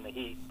actually picking the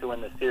Heat to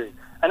win this series.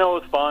 I know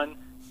it was fun,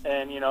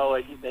 and, you know,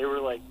 like they were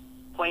like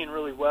playing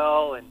really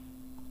well, and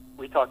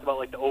we talked about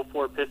like the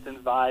 04 Pistons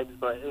vibes,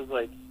 but it was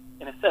like,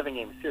 in a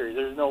 7-game series,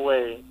 there's no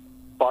way,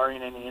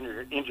 barring any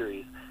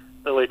injuries,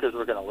 the Lakers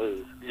were going to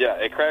lose. Yeah,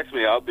 it cracks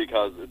me up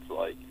because it's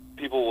like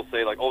people will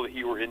say like, "Oh,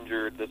 he were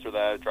injured, this or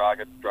that."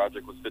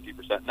 Dragic was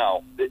 50%.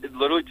 No, it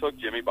literally took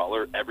Jimmy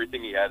Butler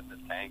everything he had in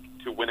his tank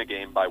to win a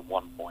game by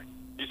 1 point.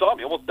 You saw him;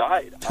 he almost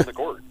died on the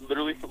court,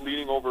 literally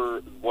leaning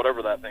over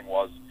whatever that thing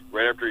was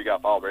right after he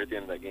got fouled right at the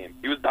end of that game.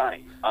 He was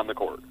dying on the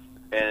court,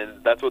 and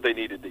that's what they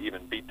needed to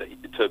even beat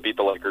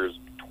the Lakers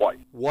twice.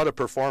 What a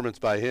performance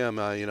by him,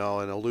 you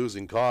know, in a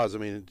losing cause. I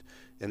mean,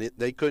 and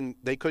they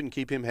couldn't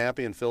keep him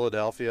happy in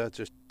Philadelphia. It's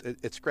just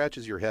it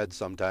scratches your head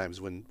sometimes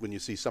when you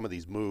see some of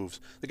these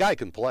moves. The guy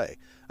can play.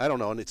 I don't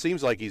know, and it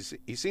seems like he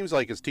seems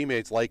like his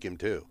teammates like him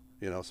too.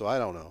 You know, so I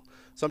don't know.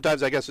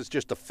 Sometimes I guess it's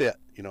just a fit,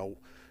 you know,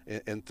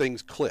 and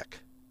things click.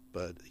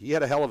 but he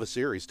had a hell of a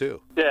series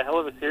too. Yeah, hell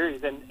of a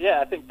series. And, yeah,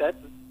 I think that's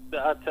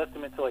a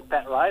testament to, like,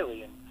 Pat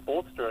Riley and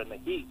Spoelstra and the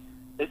Heat.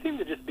 They seem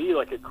to just be,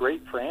 like, a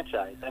great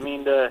franchise. I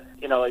mean,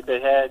 like they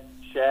had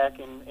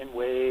Shaq and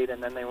Wade,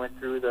 and then they went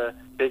through the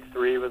big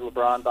three with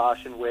LeBron,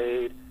 Bosh, and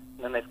Wade.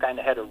 And then they've kind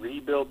of had to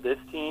rebuild this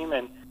team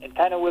and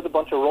kind of with a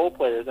bunch of role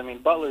players. I mean,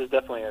 Butler is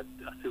definitely a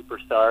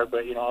superstar,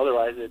 but,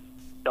 otherwise it's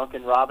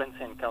Duncan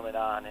Robinson coming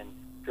on and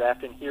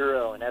drafting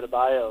Hero and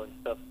Adebayo and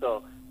stuff.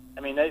 So,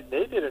 I mean, they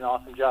did an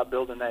awesome job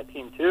building that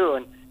team too.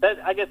 And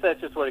I guess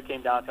that's just what it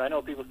came down to. I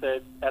know people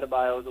said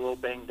Adebayo was a little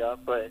banged up,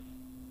 but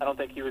I don't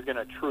think he was going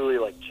to truly,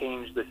 like,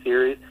 change the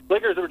series.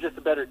 Lakers were just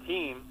a better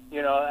team.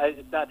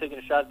 It's not taking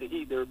a shot at the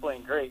Heat. They were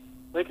playing great.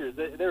 Lakers,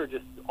 they were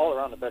just all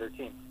around a better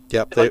team.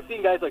 Yep. Like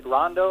seeing guys like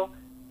Rondo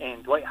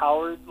and Dwight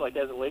Howard, like,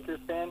 as a Lakers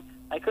fan,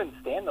 I couldn't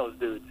stand those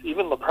dudes.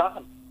 Even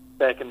LeBron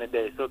back in the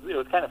day. So it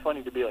was kind of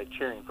funny to be, like,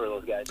 cheering for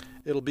those guys.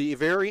 It'll be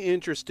very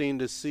interesting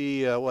to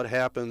see what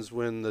happens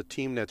when the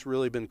team that's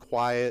really been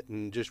quiet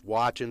and just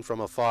watching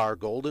from afar,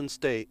 Golden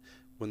State,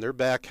 when they're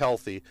back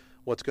healthy,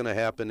 what's going to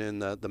happen in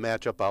the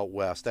matchup out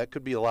west. That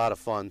could be a lot of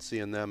fun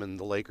seeing them and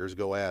the Lakers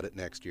go at it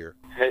next year.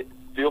 Hey,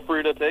 feel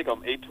free to take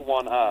them.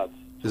 8-1 odds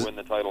to win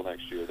the title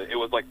next year. It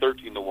was like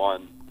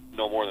 13-1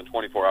 no more than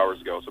 24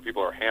 hours ago, so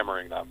people are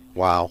hammering them.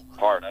 Wow.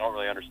 Hard. I don't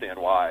really understand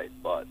why,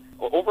 but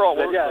overall,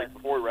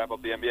 before we wrap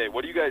up the NBA,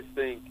 what do you guys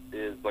think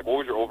is, like, what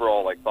was your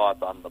overall, like,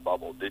 thoughts on the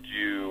bubble?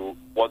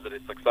 Was it a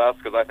success?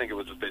 Because I think it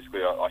was just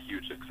basically a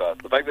huge success.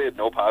 The fact they had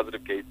no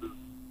positive cases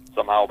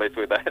somehow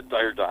basically that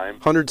entire time.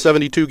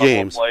 172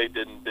 games. Play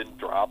didn't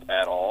drop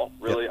at all,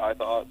 really, yep. I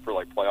thought, for,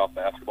 like, playoff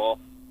basketball.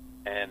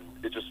 And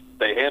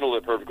they handled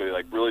it perfectly,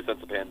 like, really since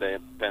the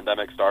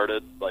pandemic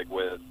started, like,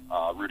 with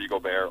Rudy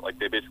Gobert. Like,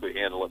 they basically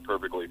handled it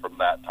perfectly from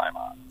that time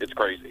on. It's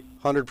crazy.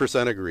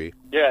 100% agree.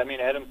 Yeah, I mean,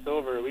 Adam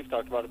Silver, we've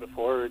talked about it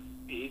before.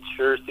 He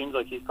sure seems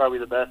like he's probably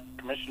the best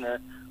commissioner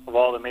of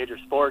all the major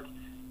sports.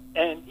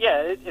 And,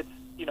 yeah, it's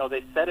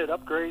they set it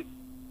up great.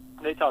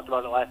 They talked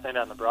about it last night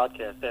on the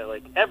broadcast that,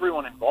 like,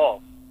 everyone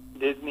involved,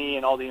 Disney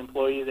and all the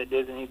employees at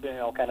Disney,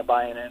 kind of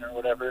buying in or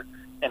whatever,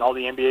 and all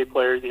the NBA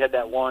players. You had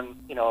that one,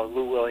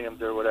 Lou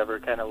Williams or whatever,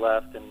 kind of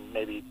left and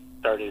maybe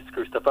started to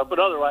screw stuff up. But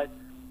otherwise,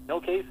 no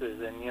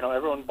cases. And,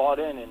 everyone bought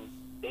in and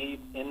stayed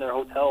in their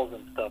hotels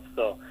and stuff.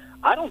 So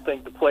I don't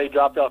think the play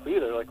dropped off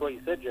either, like what you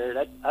said, Jared.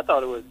 I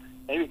thought it was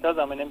maybe because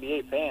I'm an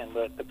NBA fan,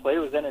 but the play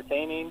was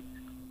entertaining.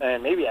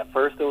 And maybe at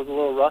first it was a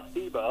little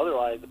rusty, but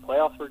otherwise the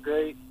playoffs were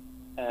great.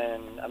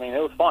 And, I mean,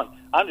 it was fun.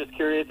 I'm just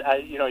curious,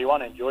 you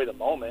want to enjoy the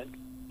moment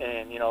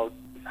and,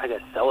 I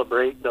guess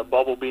celebrate the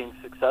bubble being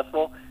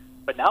successful.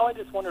 But now I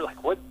just wonder,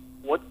 like, what's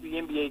the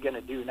NBA going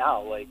to do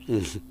now? Like,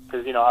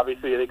 because,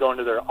 obviously they go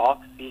into their off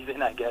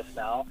season, I guess,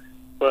 now.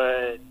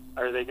 But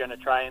are they going to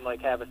try and,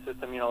 like, have a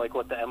system, like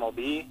what the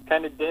MLB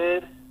kind of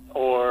did?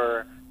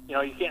 Or,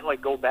 you can't,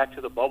 like, go back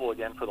to the bubble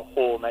again for the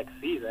whole next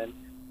season.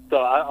 So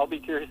I'll be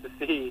curious to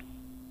see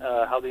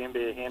how the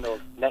NBA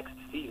handles next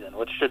season,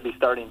 which should be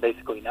starting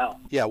basically now.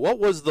 Yeah, what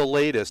was the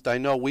latest? I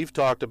know we've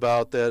talked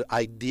about that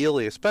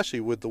ideally, especially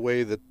with the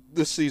way that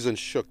this season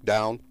shook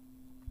down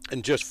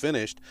and just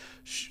finished,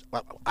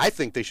 I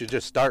think they should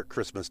just start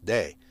Christmas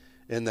Day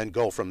and then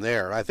go from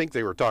there. I think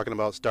they were talking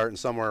about starting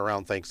somewhere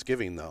around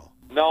Thanksgiving, though.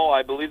 No,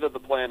 I believe that the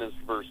plan is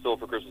still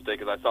for Christmas Day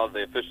because I saw that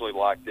they officially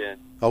locked in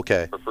for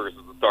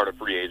Ferguson's the start of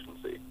free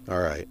agency. All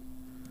right.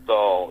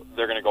 So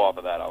they're going to go off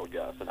of that, I would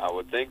guess, and I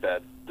would think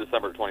that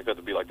December 25th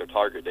would be like their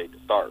target date to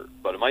start.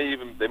 But they might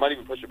even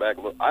push it back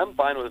a little. I'm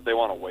fine with it if they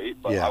want to wait,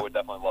 but I would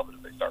definitely love it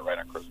if they start right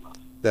on Christmas.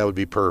 That would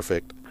be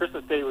perfect.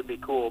 Christmas Day would be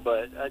cool,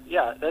 but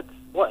that's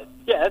what?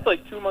 Yeah, that's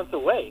like 2 months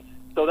away.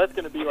 So that's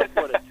going to be like,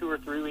 a 2 or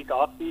 3 week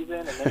off season,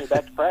 and then you're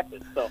back to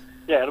practice. So,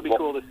 yeah, it'll be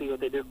cool to see what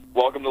they do.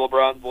 Welcome to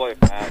LeBron's life,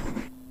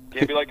 man.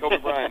 Can't be like Kobe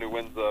Bryant, who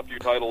wins a few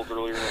titles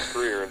earlier in his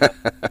career and then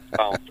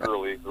bounced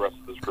early the rest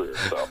of his career.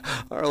 So,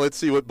 all right, let's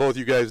see what both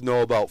you guys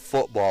know about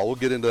football. We'll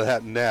get into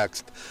that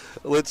next.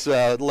 Let's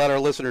let our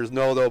listeners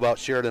know, though, about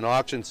Sheridan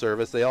Auction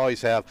Service. They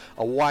always have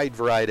a wide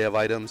variety of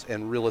items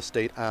and real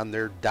estate on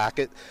their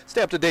docket.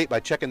 Stay up to date by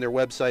checking their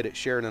website at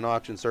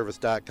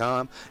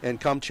SheridanAuctionService.com and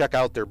come check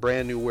out their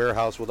brand new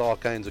warehouse with all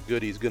kinds of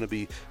goodies going to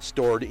be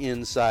stored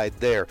inside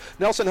there.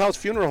 Nelson House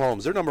Funeral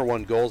Homes, their number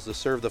one goal is to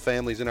serve the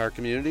families in our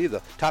community.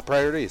 The top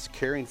priority is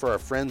caring for our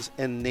friends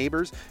and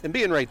neighbors and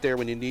being right there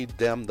when you need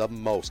them the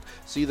most.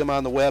 See them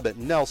on the web at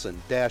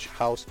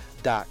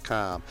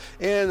nelson-house.com.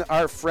 And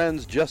our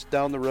friends just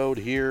down the road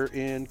here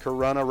in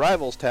Corunna,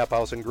 Rivals Tap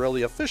House and Grill,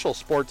 the official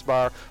sports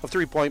bar of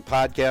 3 Point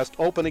Podcast,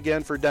 open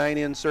again for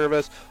dine-in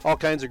service. All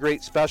kinds of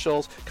great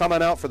specials. Come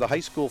on out for the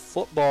high school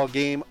football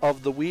game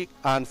of the week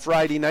on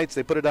Friday nights.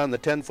 They put it on the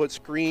 10-foot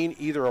screen,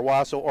 either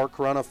Owasso or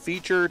Corunna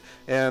featured,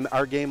 and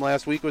our game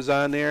last week was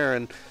on there,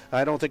 and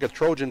I don't think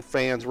Trojan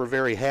fans were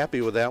very happy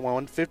with that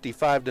one,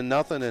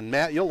 55-0. And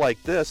Matt, you'll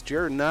like this.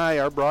 Jared and I,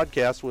 our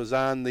broadcast was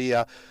on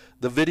the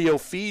video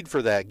feed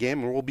for that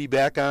game, and we'll be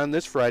back on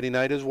this Friday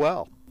night as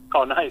well.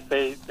 Oh, nice.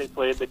 They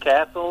played the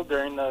Castle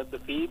during the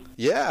feed?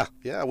 Yeah,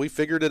 we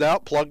figured it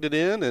out, plugged it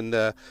in, and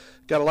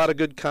got a lot of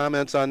good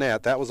comments on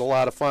that. That was a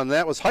lot of fun.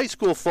 That was high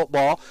school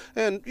football.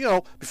 And,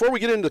 before we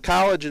get into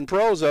college and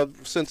pros,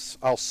 since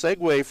I'll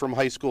segue from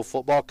high school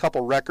football, a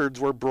couple records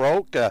were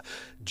broke.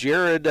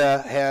 Jared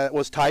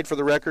was tied for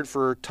the record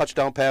for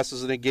touchdown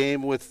passes in a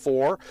game with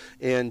 4,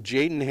 and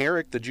Jaden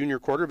Herrick, the junior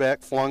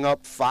quarterback, flung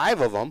up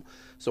 5 of them.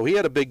 So he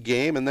had a big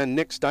game, and then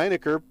Nick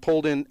Steinecker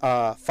pulled in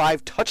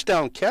 5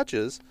 touchdown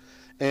catches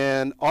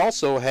and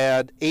also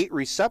had 8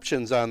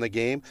 receptions on the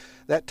game.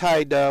 That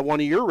tied one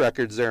of your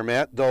records there,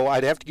 Matt, though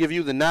I'd have to give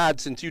you the nod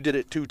since you did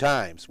it 2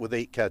 times with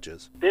 8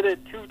 catches. Did it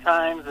 2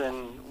 times,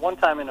 and 1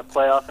 time in a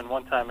playoff and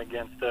 1 time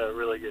against a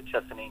really good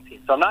Chesaning team.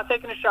 So I'm not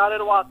taking a shot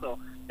at Owasso.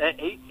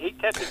 8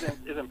 catches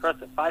is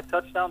impressive. 5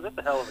 touchdowns, that's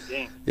a hell of a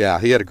game. Yeah,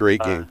 he had a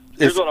great game.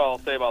 Here's what I'll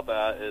say about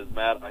that is,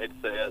 Matt, I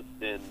hate to say it,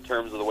 in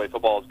terms of the way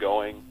football is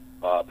going,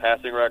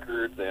 passing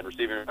records and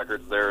receiving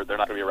records, they're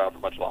not going to be around for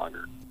much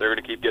longer. They're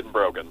going to keep getting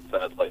broken,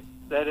 sadly.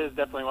 That is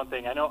definitely one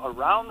thing. I know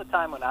around the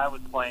time when I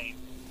was playing,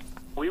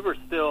 we were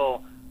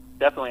still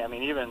definitely,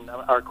 even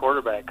our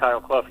quarterback, Kyle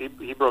Clough,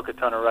 he broke a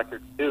ton of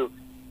records too.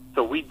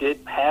 So we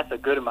did pass a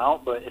good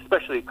amount, but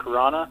especially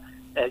Corona,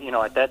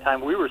 at that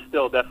time, we were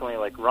still definitely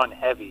run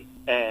heavy.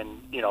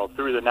 And,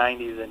 through the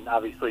 90s and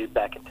obviously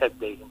back in Ted's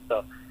days and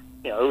stuff,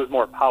 it was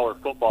more power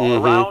football.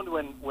 Mm-hmm.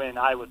 Around when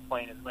I was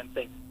playing is when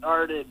things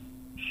started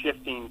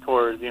shifting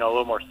towards, a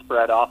little more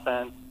spread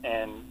offense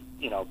and,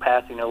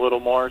 passing a little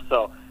more.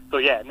 So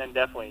yeah, and then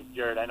definitely,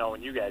 Jared, I know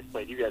when you guys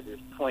played, you guys were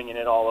slinging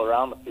it all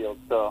around the field.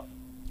 So,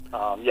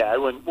 I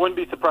wouldn't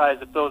be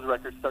surprised if those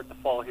records start to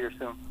fall here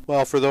soon.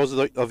 Well, for those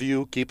of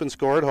you keeping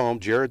score at home,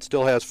 Jared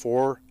still has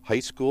 4 high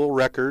school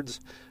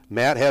records.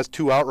 Matt has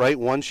 2 outright,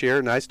 1 shared,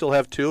 and I still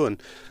have 2.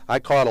 And I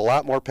caught a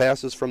lot more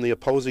passes from the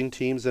opposing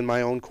teams than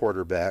my own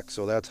quarterback.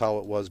 So that's how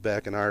it was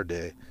back in our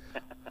day.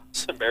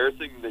 It's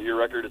embarrassing that your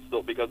record is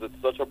still, because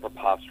it's such a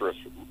preposterous.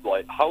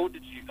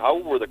 How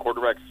were the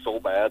quarterbacks so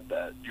bad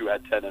that you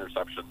had 10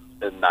 interceptions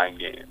in 9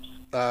 games?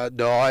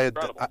 No, I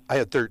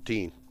had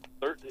 13.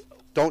 13.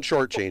 Don't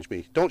shortchange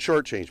me.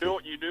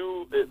 You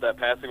knew that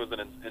passing was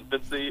in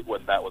infancy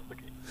when that was the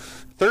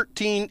case.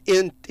 13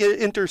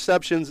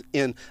 interceptions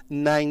in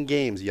 9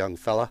 games, young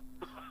fella.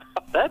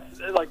 That's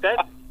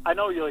I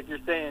know you're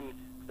saying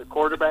the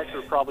quarterbacks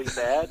were probably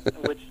bad,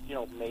 which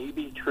may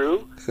be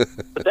true,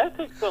 but that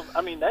takes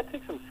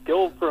some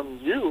skill from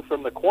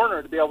the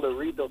corner to be able to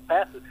read those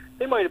passes.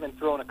 They might have been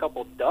throwing a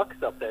couple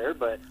ducks up there,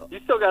 but you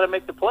still got to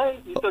make the play.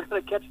 You still got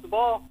to catch the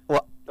ball.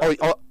 Well,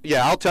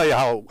 yeah, I'll tell you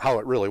how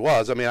it really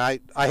was. I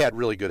had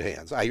really good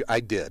hands. I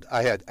did.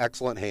 I had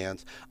excellent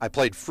hands. I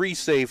played free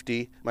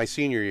safety my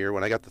senior year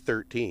when I got to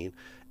 13,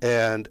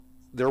 and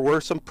there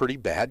were some pretty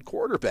bad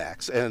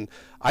quarterbacks, and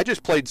I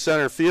just played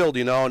center field,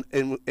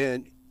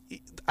 and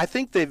I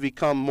think they've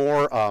become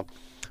more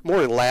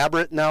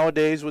elaborate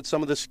nowadays with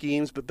some of the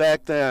schemes, but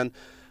back then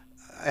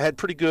I had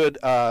pretty good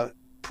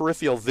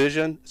peripheral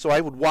vision, so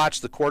I would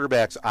watch the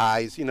quarterback's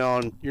eyes, and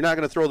you're not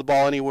going to throw the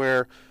ball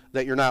anywhere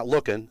that you're not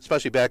looking,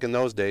 especially back in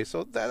those days.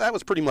 So that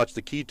was pretty much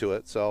the key to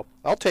it. So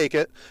I'll take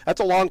it.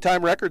 That's a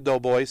long-time record, though,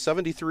 boys,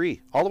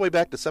 73, all the way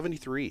back to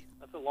 73.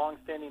 That's a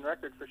long-standing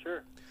record for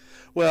sure.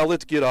 Well,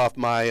 let's get off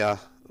my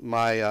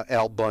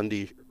Al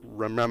Bundy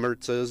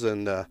remembrances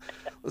and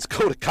let's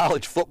go to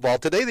college football.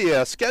 Today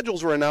the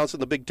schedules were announced in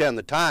the Big Ten,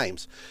 the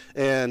times.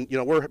 And,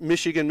 we're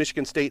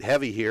Michigan State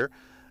heavy here,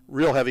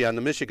 real heavy on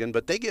the Michigan.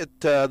 But they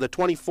get the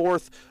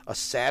 24th, a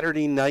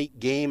Saturday night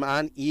game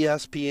on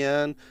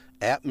ESPN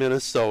at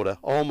Minnesota.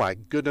 Oh, my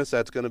goodness,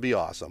 that's going to be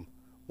awesome.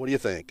 What do you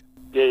think?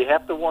 Yeah, you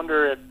have to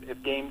wonder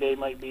if game day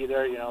might be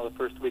there. The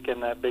first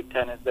weekend that Big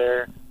Ten is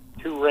there.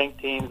 2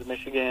 ranked teams,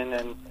 Michigan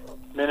and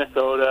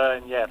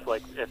Minnesota, and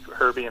if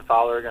Herbie and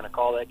Fowler are going to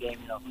call that game,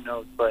 who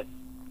knows? But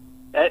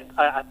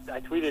I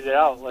tweeted it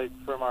out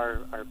from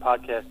our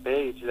podcast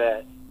page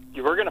that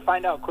we're going to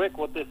find out quick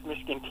what this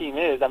Michigan team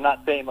is. I'm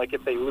not saying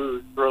if they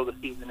lose, throw the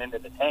season into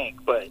the tank,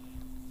 but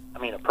a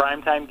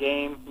primetime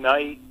game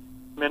night,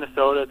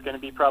 Minnesota, it's going to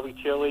be probably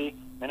chilly.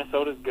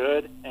 Minnesota's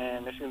good,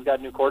 and Michigan's got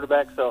a new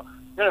quarterback, so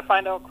we're going to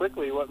find out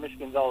quickly what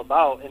Michigan's all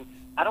about. And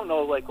I don't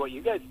know what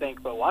you guys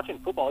think, but watching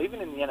football,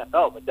 even in the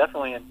NFL, but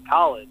definitely in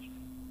college,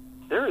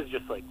 there is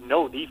just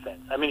no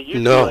defense. It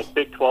used to be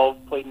Big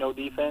 12 played no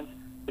defense,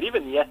 but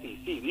even the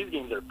SEC, these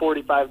games are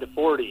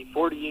 45-40,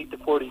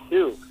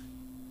 48-42.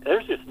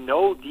 There's just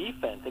no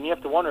defense, and you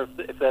have to wonder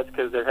if that's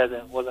because there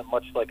wasn't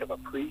much of a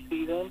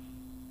preseason.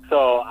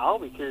 So I'll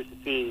be curious to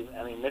see.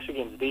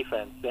 Michigan's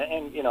defense,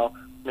 and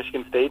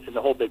Michigan State's and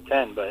the whole Big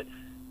Ten, but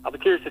I'll be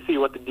curious to see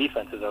what the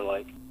defenses are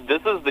like.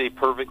 This is the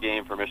perfect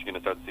game for Michigan to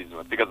start the season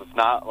with, because it's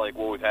not like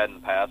what we've had in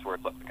the past where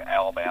it's like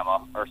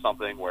Alabama or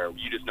something where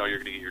you just know you're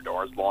going to get your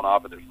doors blown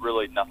off, but there's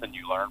really nothing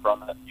you learn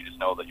from it. You just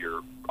know that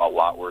you're a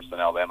lot worse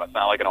than Alabama. It's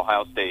not like an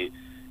Ohio State.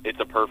 It's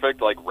a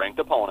perfect ranked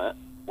opponent,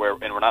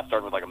 and we're not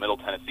starting with a Middle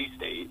Tennessee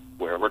State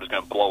where we're just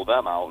going to blow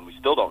them out, and we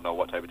still don't know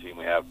what type of team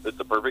we have. It's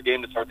the perfect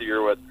game to start the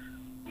year with.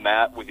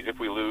 Matt, if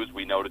we lose,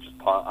 we know to just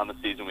punt on the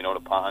season. We know to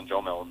punt on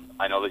Joe Milton.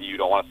 I know that you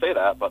don't want to say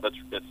that, but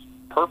it's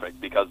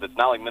perfect because it's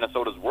not like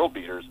Minnesota's world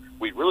beaters.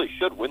 We really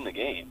should win the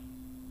game.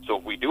 So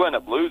if we do end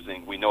up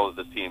losing, we know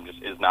that this team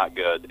just is not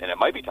good, and it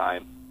might be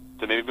time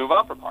to maybe move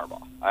on from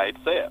Harbaugh. I hate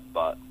to say it,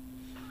 but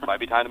it might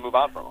be time to move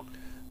on from him.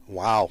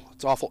 Wow,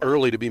 it's awful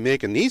early to be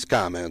making these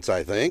comments,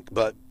 I think,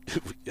 but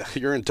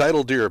you're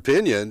entitled to your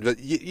opinion. But,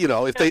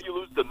 if if you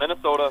lose to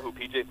Minnesota, who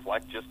P.J.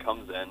 Fleck just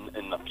comes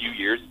in a few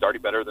years, he's already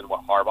better than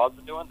what Harbaugh's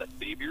been doing, that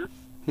savior,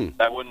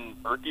 that wouldn't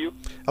irk you?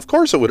 Of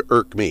course it would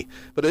irk me,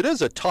 but it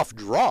is a tough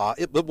draw.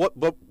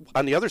 But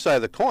on the other side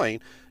of the coin,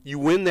 you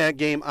win that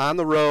game on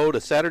the road,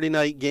 a Saturday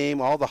night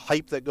game, all the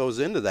hype that goes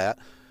into that.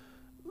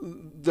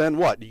 Then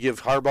what? You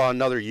give Harbaugh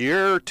another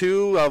year or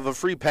two of a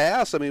free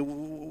pass? I mean,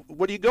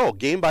 what do you go,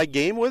 game by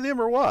game with him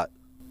or what?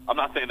 I'm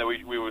not saying that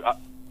we would.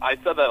 I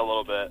said that a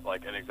little bit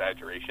like an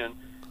exaggeration.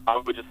 I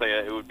would just say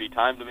it would be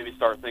time to maybe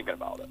start thinking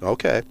about it.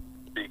 Okay.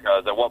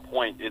 Because at what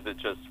point is it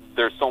just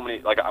there's so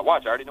many I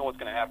already know what's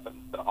going to happen.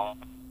 The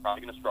Hawks are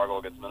probably going to struggle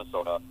against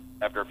Minnesota.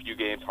 After a few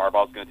games,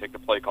 Harbaugh's going to take the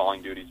play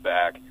calling duties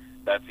back.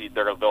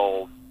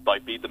 They'll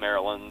beat the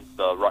Maryland,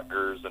 the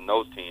Rutgers, and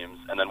those teams,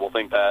 and then we'll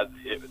think that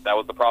that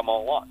was the problem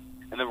all along.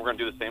 And then we're going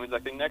to do the same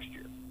exact thing next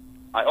year.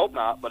 I hope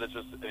not, but it's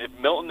just if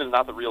Milton is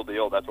not the real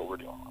deal, that's what we're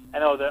doing. I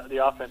know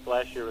the offense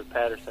last year with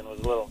Patterson was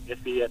a little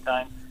iffy at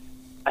times.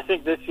 I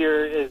think this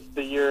year is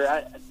the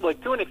year.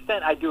 To an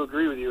extent, I do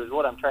agree with you. Is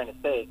what I'm trying to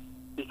say,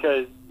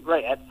 because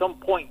at some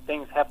point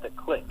things have to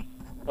click.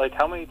 Like,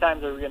 how many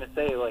times are we going to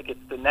say it's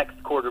the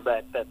next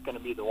quarterback that's going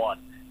to be the one?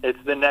 It's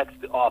the next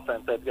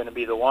offense that's going to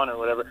be the one or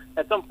whatever.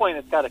 At some point,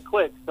 it's got to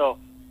click. So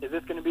is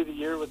this going to be the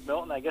year with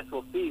Milton? I guess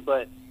we'll see.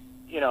 But,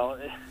 kind of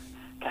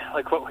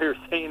like what we were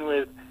saying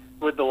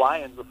with the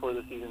Lions before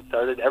the season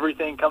started,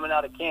 everything coming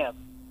out of camp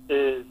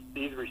is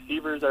these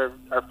receivers are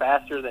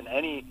faster than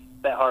any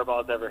that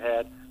Harbaugh's ever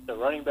had. The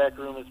running back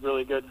room is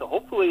really good. So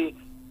hopefully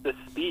the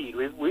speed,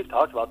 we've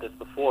talked about this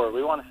before,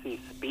 we want to see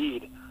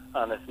speed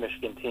on this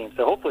Michigan team.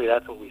 So hopefully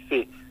that's what we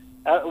see.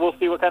 We'll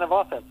see what kind of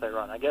offense they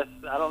run. I guess,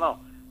 I don't know.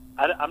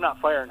 I'm not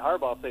firing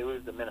Harbaugh if they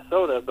lose to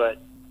Minnesota, but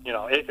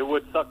it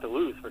would suck to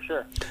lose for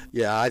sure.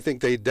 Yeah, I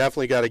think they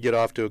definitely got to get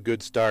off to a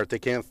good start. They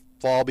can't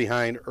fall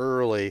behind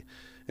early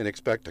and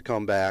expect to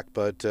come back.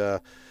 But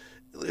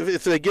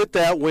if they get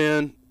that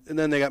win, and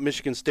then they got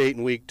Michigan State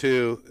in week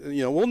 2,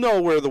 we'll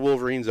know where the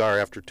Wolverines are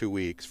after 2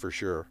 weeks for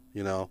sure.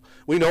 We know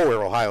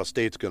where Ohio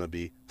State's going to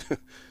be. They're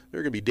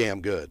going to be damn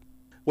good.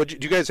 Do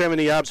you guys have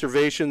any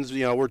observations?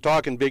 We're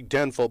talking Big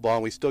Ten football,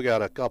 and we still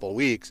got a couple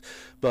weeks.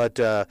 But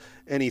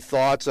any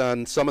thoughts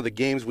on some of the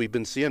games we've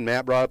been seeing?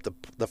 Matt brought up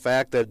the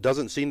fact that it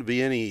doesn't seem to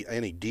be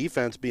any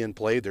defense being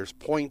played. There's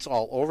points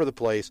all over the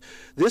place.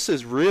 This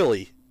is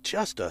really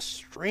just a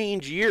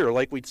strange year.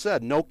 Like we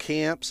said, no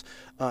camps,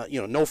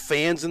 no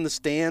fans in the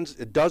stands.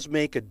 It does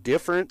make a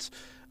difference.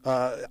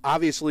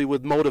 Obviously,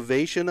 with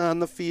motivation on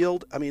the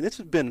field. I mean, this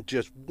has been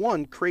just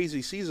one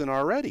crazy season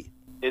already.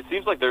 It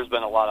seems like there's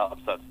been a lot of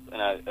upsets, and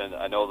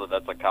I know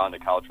that's like kind of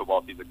college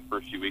football. It seems like the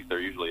first few weeks there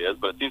usually is,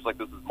 but it seems like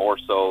this is more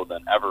so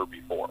than ever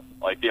before,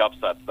 like the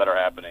upsets that are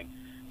happening.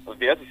 With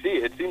the SEC,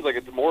 it seems like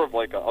it's more of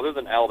other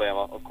than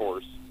Alabama, of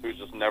course, who's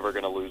just never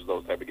going to lose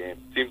those type of games.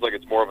 It seems like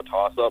it's more of a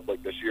toss-up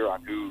like this year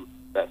on who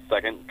that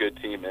second good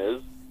team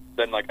is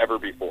than ever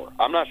before.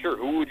 I'm not sure.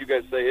 Who would you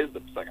guys say is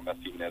the second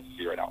best team in the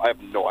SEC right now? I have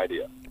no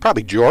idea.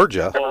 Probably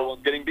Georgia.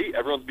 Everyone's getting beat.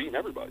 Everyone's beating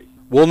everybody.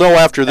 We'll know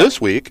after this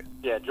week.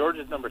 Yeah,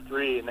 Georgia's number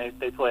 3, and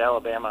they play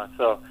Alabama.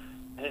 So,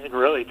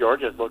 really,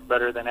 Georgia's looked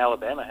better than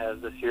Alabama has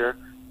this year.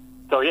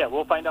 So, yeah,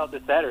 we'll find out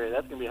this Saturday.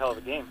 That's going to be a hell of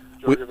a game,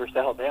 Georgia versus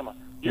Alabama.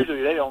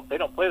 Usually they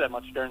don't play that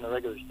much during the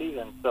regular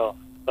season, so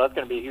that's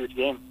going to be a huge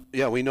game.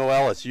 Yeah, we know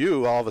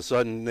LSU, all of a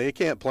sudden, they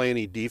can't play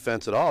any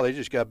defense at all. They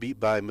just got beat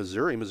by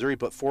Missouri. Missouri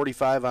put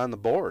 45 on the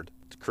board.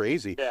 It's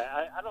crazy. Yeah,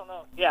 I don't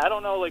know. Yeah, I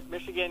don't know,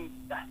 Michigan,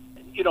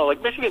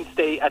 Michigan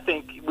State, I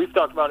think we've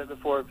talked about it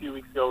before a few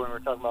weeks ago when we were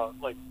talking about,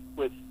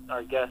 with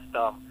our guest,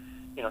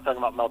 talking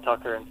about Mel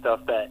Tucker and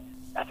stuff, that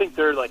I think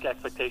their,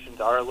 expectations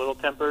are a little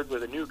tempered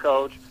with a new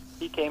coach.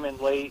 He came in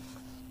late,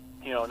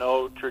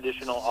 no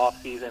traditional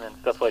off-season and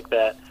stuff like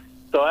that.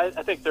 So I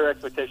think their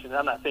expectations,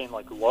 I'm not saying,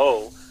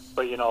 low,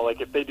 but,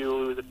 if they do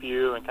lose a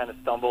few and kind of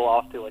stumble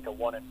off to, a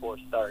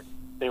 1-4 start,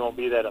 they won't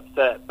be that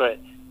upset. But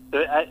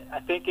I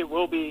think it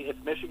will be if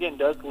Michigan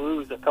does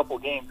lose a couple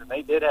games, and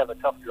they did have a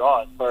tough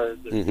draw as far as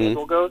their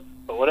schedule goes,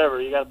 but whatever,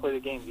 you got to play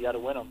the games, you got to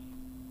win them.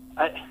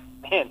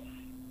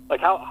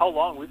 How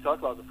long, we've talked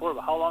about it before,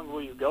 but how long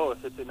will you go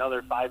if it's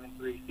another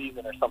 5-3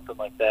 season or something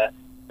like that,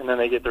 and then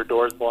they get their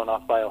doors blown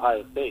off by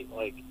Ohio State?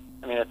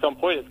 At some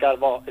point, it's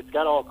got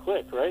all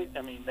clicked, right?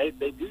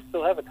 They do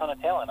still have a ton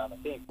of talent on the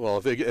team.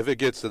 Well, if it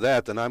gets to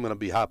that, then I'm going to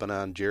be hopping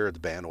on Jared's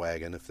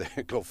bandwagon if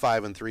they go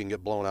 5-3 and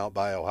get blown out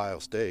by Ohio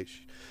State.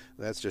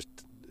 That's just,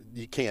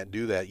 you can't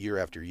do that year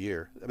after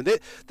year.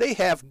 They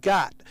have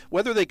got,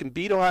 whether they can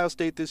beat Ohio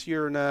State this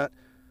year or not,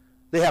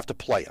 they have to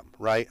play them,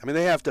 right?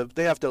 They have to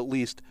at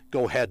least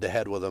go head to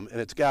head with them,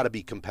 and it's got to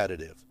be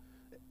competitive.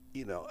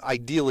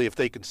 Ideally, if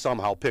they can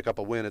somehow pick up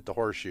a win at the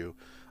Horseshoe,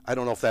 I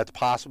don't know if that's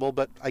possible,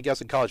 but I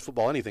guess in college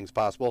football anything's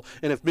possible.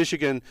 And if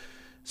Michigan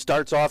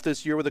starts off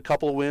this year with a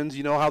couple of wins,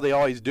 you know how they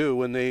always do.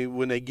 When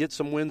they get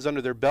some wins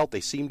under their belt,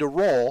 they seem to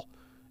roll.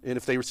 And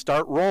if they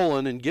start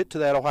rolling and get to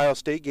that Ohio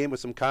State game with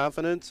some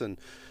confidence and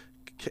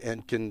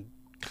can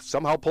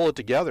somehow pull it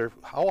together,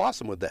 how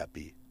awesome would that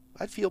be?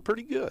 I'd feel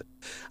pretty good.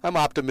 I'm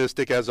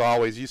optimistic as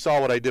always. You saw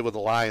what I did with the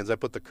Lions. I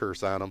put the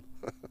curse on them.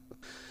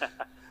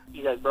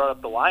 You guys brought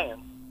up the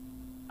Lions.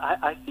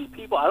 I see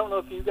people, I don't know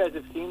if you guys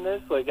have seen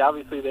this, like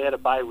obviously they had a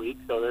bye week,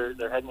 so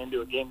they're heading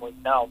into a game week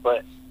now,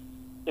 but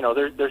you know,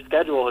 their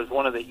schedule is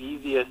one of the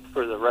easiest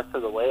for the rest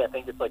of the way. I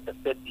think it's like the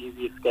 5th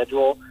easiest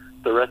schedule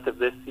the rest of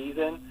this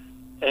season.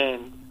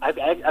 And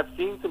I've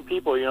seen some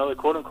people, you know, the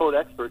quote-unquote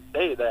experts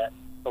say that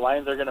the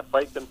Lions are going to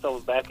fight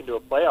themselves back into a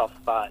playoff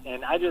spot.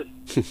 And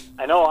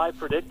I know I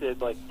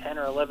predicted like 10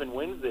 or 11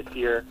 wins this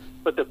year,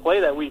 but the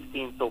play that we've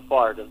seen so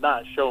far does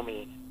not show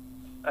me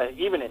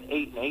even an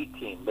 8-8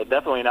 team, but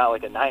definitely not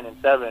like a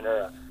 9-7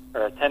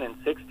 or a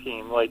 10-6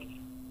 team. Like,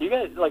 you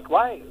guys, like,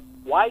 why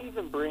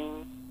even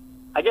bring?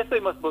 I guess they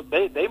must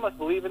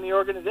believe in the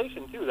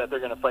organization too, that they're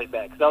going to fight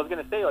back. Because I was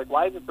going to say, like,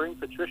 why even bring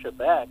Patricia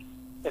back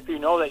if you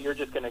know that you're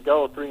just going to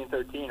go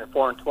 3-13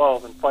 or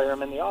 4-12 and fire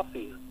him in the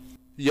offseason?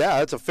 Yeah,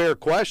 that's a fair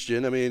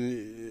question. I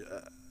mean,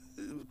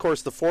 of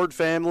course, the Ford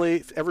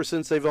family, ever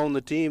since they've owned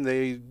the team,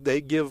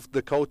 they give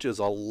the coaches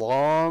a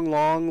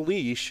long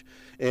leash,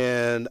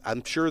 and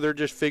I'm sure they're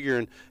just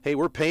figuring, hey,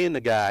 we're paying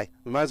the guy.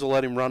 We might as well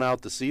let him run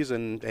out the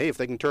season. Hey, if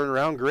they can turn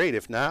around, great.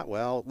 If not,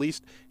 well, at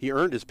least he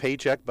earned his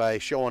paycheck by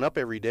showing up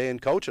every day and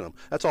coaching them.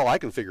 That's all I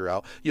can figure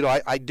out. You know,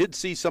 I did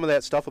see some of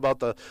that stuff about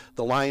the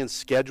Lions'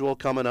 schedule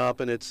coming up,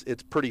 and it's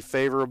pretty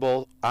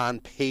favorable on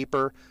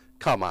paper.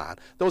 Come on.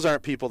 Those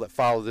aren't people that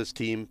follow this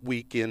team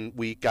week in,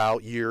 week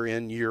out, year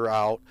in, year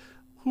out.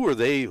 Who are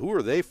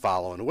they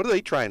following? What are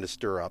they trying to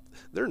stir up?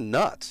 They're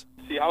nuts.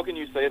 See, how can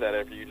you say that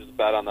after you just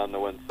bet on them to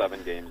win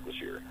 7 games this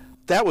year?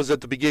 That was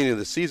at the beginning of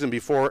the season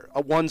before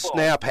one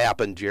snap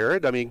happened,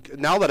 Jared. I mean,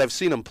 now that I've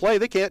seen them play,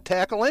 they can't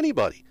tackle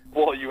anybody.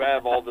 Well, you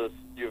have all this.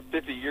 You have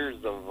 50 years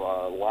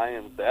of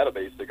Lions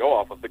database to go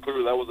off of. But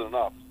clearly, that wasn't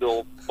enough.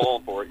 Still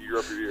falling for it year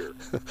after year.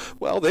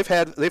 Well, they've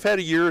had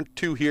a year or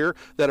two here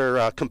that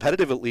are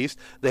competitive at least.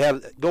 They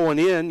have going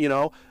in. You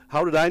know,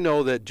 how did I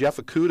know that Jeff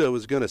Okudah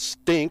was going to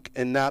stink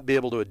and not be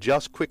able to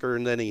adjust quicker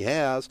than he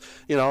has?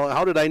 You know,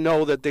 how did I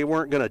know that they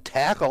weren't going to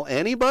tackle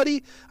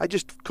anybody? I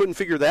just couldn't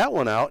figure that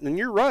one out. And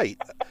you're right.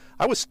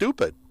 I was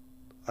stupid.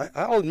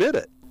 I'll admit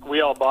it. We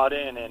all bought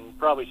in and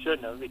probably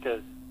shouldn't have,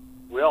 because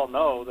we all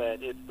know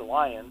that it's the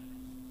Lions.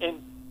 And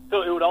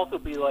so it would also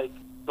be like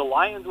the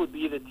Lions would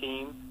be the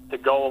team to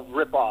go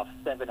rip off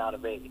 7 out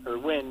of 8 or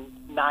win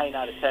 9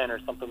 out of 10 or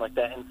something like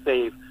that and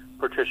save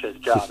Patricia's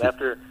job.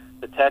 After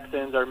the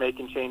Texans are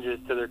making changes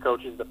to their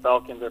coaches, the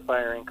Falcons are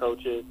firing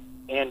coaches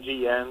and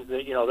GMs.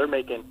 You know, they're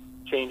making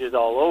changes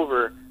all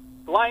over.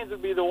 The Lions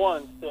would be the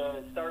ones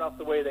to start off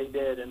the way they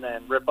did and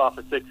then rip off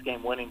a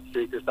 6-game winning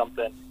streak or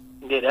something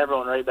and get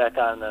everyone right back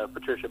on the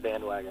Patricia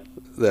bandwagon.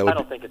 I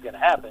don't think it's going to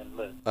happen.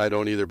 But I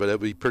don't either, but it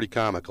would be pretty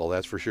comical,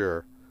 that's for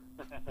sure.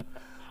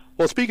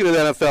 Well, speaking of the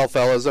NFL,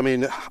 fellas, I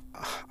mean,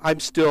 I'm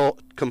still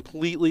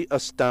completely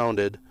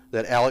astounded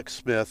that Alex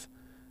Smith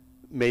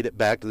made it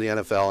back to the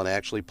NFL and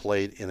actually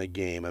played in a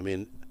game. I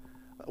mean,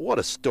 what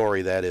a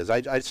story that is.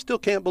 I still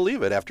can't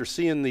believe it after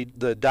seeing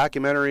the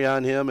documentary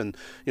on him and,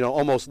 you know,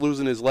 almost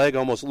losing his leg,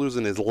 almost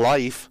losing his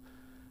life,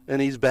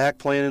 and he's back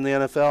playing in the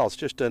NFL. It's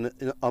just an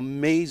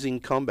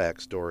amazing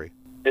comeback story.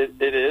 It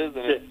is,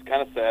 and it's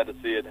kind of sad to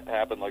see it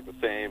happen like the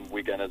same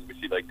weekend as we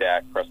see like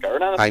Dak Prescott. Or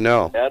not I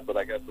know. Sad, but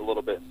I guess a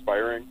little bit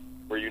inspiring,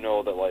 where you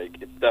know that like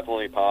it's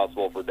definitely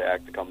possible for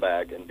Dak to come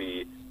back and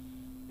be,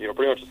 you know,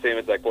 pretty much the same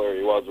exact player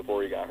he was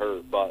before he got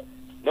hurt. But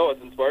no,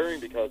 it's inspiring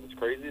because it's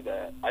crazy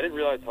that I didn't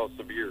realize how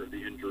severe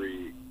the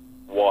injury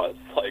was.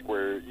 Like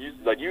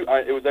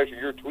it was actually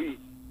your tweet,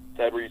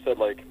 Ted, where you said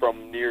like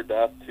from near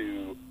death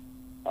to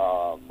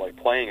like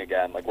playing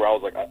again, like where I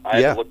was like I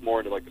had to look more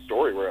into like the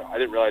story, where I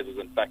didn't realize it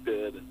was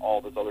infected and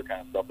all this other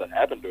kind of stuff that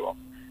happened to him.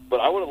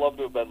 But I would have loved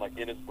to have been like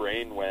in his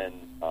brain when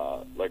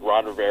like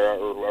Ron Rivera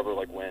or whoever,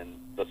 like when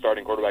the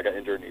starting quarterback got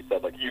injured and he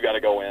said like you got to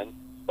go in.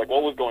 Like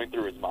what was going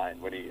through his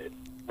mind when he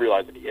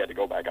realized that he had to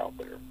go back out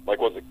there? Like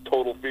was it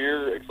total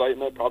fear,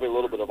 excitement, probably a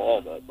little bit of all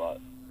of it,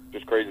 but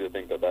just crazy to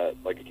think that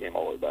like he came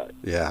all the way back.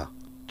 Yeah,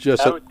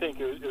 I would think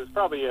it was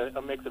probably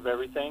a mix of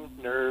everything,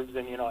 nerves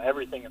and, you know,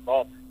 everything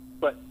involved.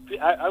 But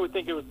I would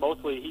think it was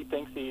mostly he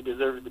thinks he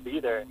deserves to be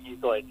there, and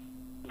he's, like,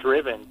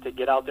 driven to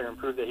get out there and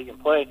prove that he can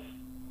play.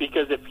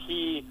 Because if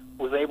he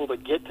was able to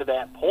get to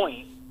that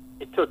point,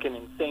 it took an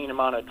insane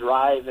amount of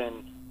drive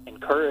and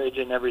courage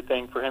and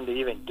everything for him to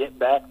even get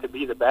back to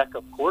be the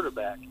backup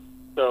quarterback.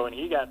 So when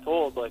he got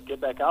told, like,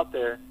 get back out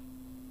there,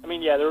 I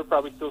mean, yeah, there were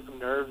probably still some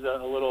nerves,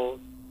 a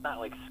little, not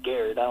like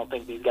scared. I don't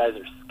think these guys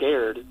are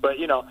scared. But,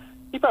 you know,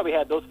 he probably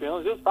had those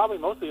feelings. It was probably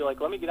mostly like,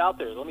 let me get out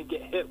there. Let me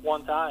get hit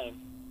one time.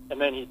 And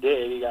then he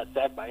did. He got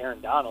sacked by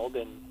Aaron Donald,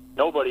 and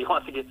nobody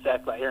wants to get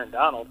sacked by Aaron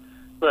Donald.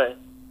 But,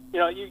 you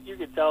know, you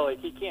could tell, like,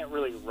 he can't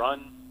really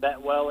run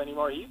that well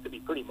anymore. He used to be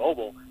pretty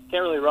mobile.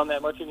 can't really run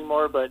that much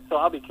anymore. But so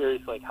I'll be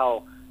curious, like,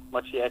 how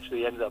much he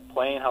actually ends up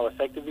playing, how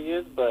effective he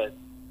is. But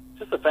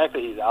just the fact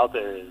that he's out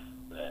there is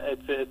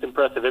it's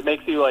impressive. It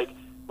makes you, like,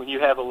 when you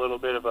have a little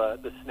bit of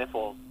the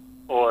sniffles,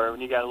 or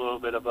when you got a little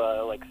bit of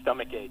a, like,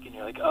 stomach ache, and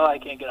you're like, oh, I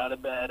can't get out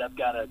of bed, I've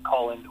got to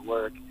call into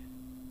work.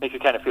 Makes you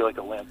kind of feel like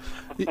a wimp.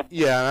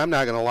 Yeah, I'm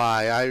not going to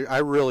lie. I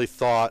really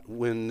thought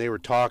when they were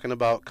talking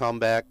about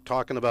comeback,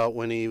 talking about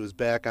when he was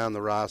back on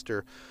the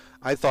roster,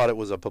 I thought it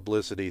was a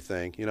publicity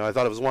thing. You know, I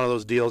thought it was one of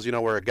those deals, you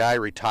know, where a guy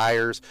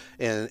retires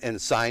and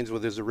signs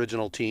with his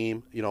original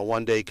team, you know,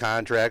 one-day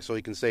contract so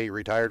he can say he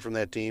retired from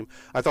that team.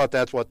 I thought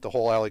that's what the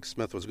whole Alex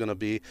Smith was going to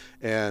be,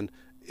 and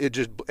it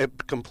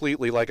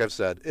completely, like I've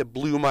said, it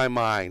blew my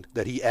mind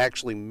that he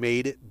actually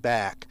made it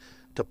back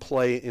to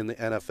play in the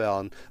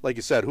NFL. And like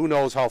you said, who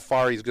knows how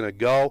far he's going to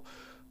go,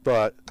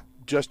 but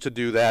just to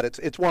do that,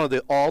 it's one of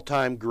the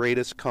all-time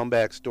greatest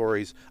comeback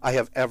stories I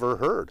have ever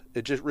heard.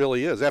 It just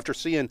really is. After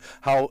seeing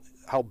how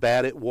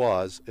bad it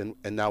was, and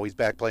now he's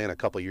back playing a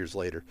couple years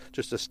later,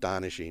 just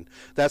astonishing.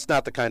 That's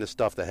not the kind of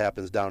stuff that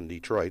happens down in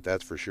Detroit,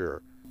 that's for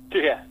sure.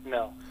 Yeah,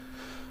 no,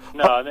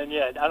 and then,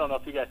 I don't know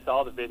if you guys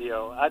saw the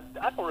video. I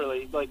don't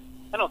really, like,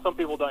 I know some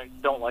people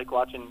don't like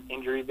watching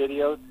injury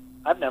videos.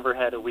 I've never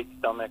had a weak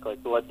stomach,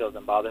 like, blood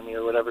doesn't bother me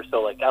or whatever,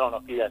 so, like, I don't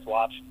know if you guys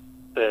watched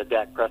the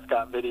Dak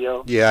Prescott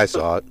video. Yeah, I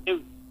saw it.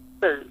 It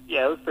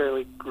was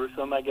fairly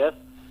gruesome, I guess.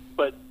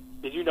 But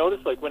did you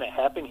notice, like, when it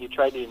happened, he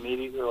tried to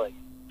immediately, like,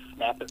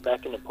 snap it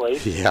back into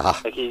place? Yeah.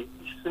 Like, he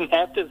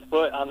snapped his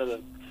foot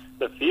onto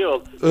the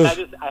field. And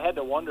I had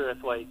to wonder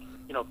if, like,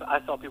 you know,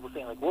 I saw people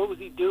saying, like, what was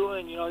he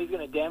doing? You know, he's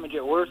going to damage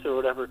it worse or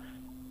whatever.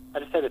 I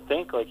just had to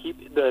think, like,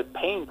 the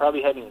pain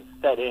probably hadn't even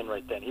set in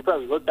right then. He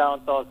probably looked down,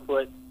 saw his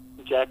foot,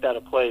 jacked out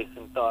of place,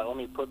 and thought, let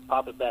me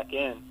pop it back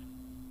in.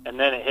 And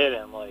then it hit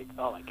him, like,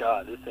 oh, my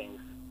God, this thing's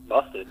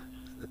busted.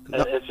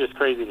 No, it's just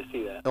crazy to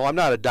see that. No, I'm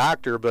not a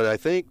doctor, but I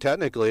think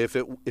technically if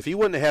he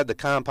wouldn't have had the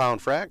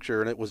compound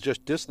fracture and it was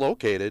just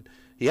dislocated,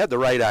 he had the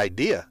right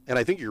idea. And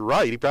I think you're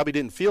right. He probably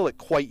didn't feel it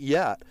quite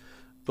yet.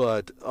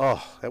 But,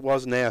 it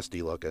was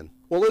nasty looking.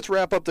 Well, let's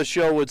wrap up the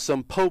show with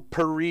some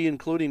potpourri,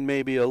 including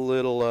maybe a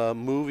little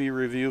movie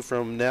review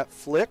from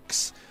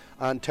Netflix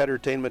on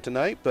Tedtertainment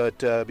tonight.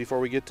 But before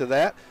we get to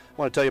that,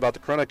 I want to tell you about the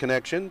Corunna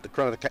Connection,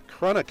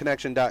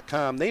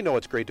 CorunnaConnection.com. They know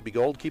it's great to be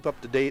gold. Keep up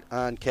to date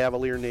on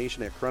Cavalier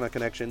Nation at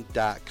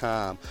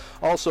CorunnaConnection.com.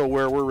 Also,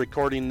 where we're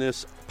recording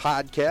this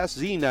podcast,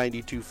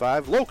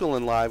 Z92.5, local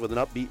and live with an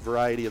upbeat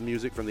variety of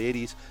music from the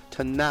 80s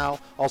to now.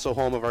 Also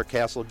home of our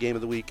Castle Game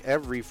of the Week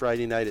every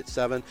Friday night at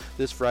 7.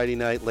 This Friday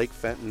night, Lake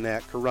Fenton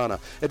at Corunna.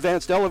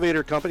 Advanced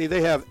Elevator Company,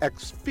 they have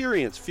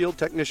experienced field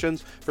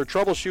technicians for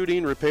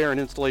troubleshooting, repair, and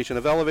installation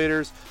of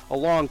elevators. A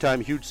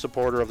longtime huge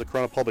supporter of the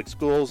Corunna Public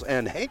Schools.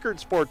 And Hankered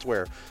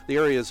Sportswear, the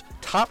area's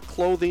top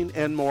clothing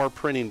and more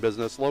printing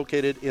business,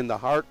 located in the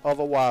heart of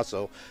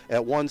Owasso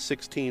at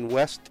 116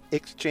 West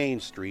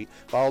Exchange Street.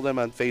 Follow them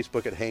on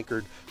Facebook at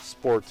Hankered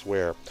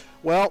Sportswear.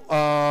 Well,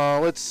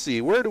 let's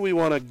see. Where do we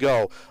want to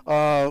go?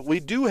 We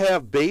do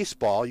have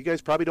baseball. You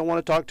guys probably don't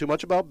want to talk too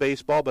much about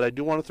baseball, but I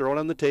do want to throw it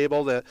on the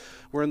table that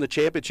we're in the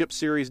championship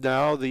series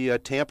now. The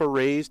Tampa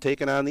Rays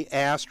taking on the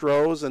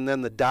Astros, and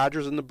then the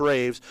Dodgers and the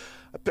Braves.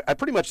 I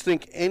pretty much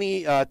think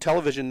any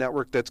television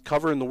network that's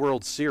covering the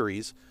World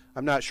Series,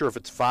 I'm not sure if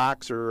it's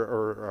Fox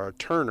or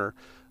Turner,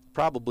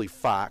 probably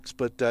Fox,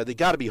 but they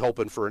got to be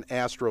hoping for an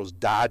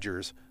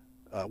Astros-Dodgers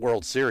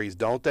World Series,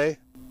 don't they?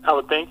 I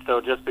would think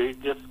so, just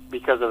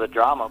because of the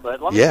drama.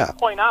 But let me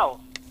point out,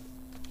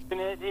 isn't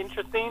it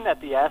interesting that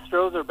the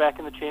Astros are back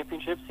in the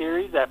championship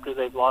series after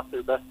they've lost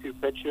their best two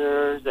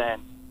pitchers,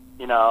 and,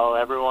 you know,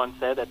 everyone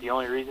said that the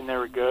only reason they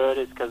were good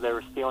is because they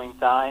were stealing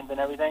signs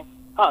and everything?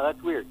 Oh,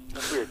 that's weird.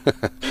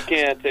 You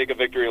can't take a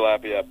victory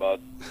lap yet, bud.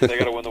 They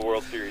got to win the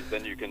World Series,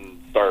 then you can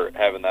start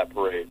having that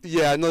parade.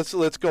 Yeah, and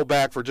let's go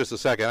back for just a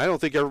second. I don't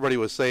think everybody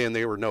was saying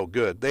they were no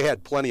good. They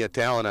had plenty of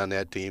talent on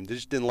that team. They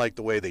just didn't like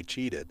the way they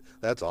cheated.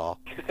 That's all.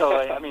 So,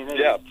 I mean, they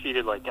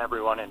cheated like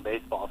everyone in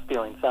baseball,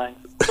 stealing signs.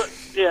 But,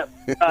 yeah,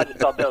 I just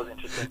thought that was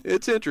interesting.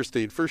 It's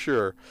interesting, for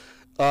sure.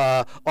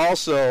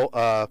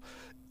 Also,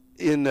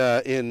 in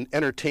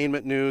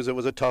entertainment news, it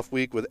was a tough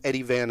week with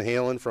Eddie Van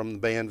Halen from the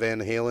band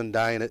Van Halen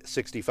dying at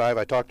 65.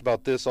 I talked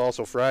about this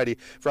also Friday.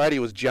 Friday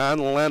was John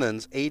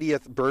Lennon's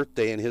 80th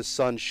birthday and his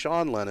son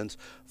Sean Lennon's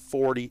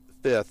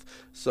 45th.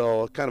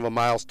 So kind of a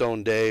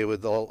milestone day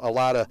with a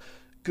lot of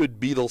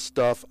good Beatles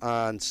stuff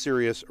on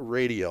Sirius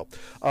Radio.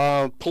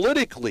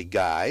 Politically,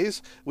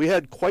 guys, we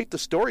had quite the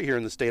story here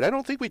in the state. I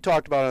don't think we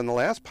talked about it on the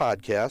last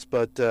podcast,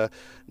 but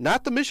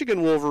not the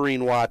Michigan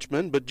Wolverine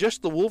Watchman, but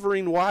just the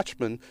Wolverine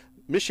Watchman.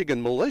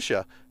 Michigan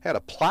militia had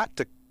a plot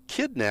to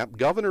kidnap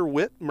Governor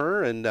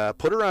Whitmer and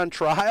put her on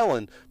trial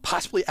and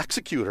possibly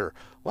execute her.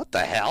 What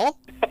the hell?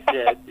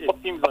 Yeah, it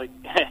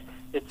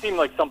seemed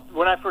like some.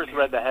 When I first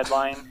read the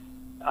headline,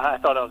 I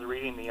thought I was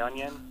reading The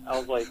Onion. I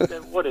was like,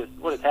 what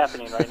is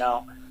happening right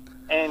now?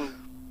 And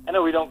I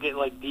know we don't get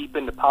like deep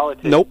into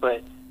politics, nope.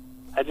 But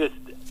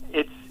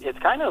it's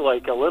kind of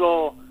like a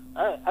little,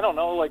 I don't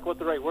know, like what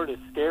the right word is,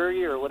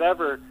 scary or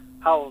whatever,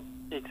 how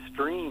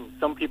extreme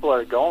some people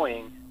are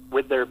going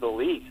with their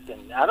beliefs.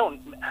 And I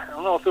don't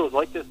know if it was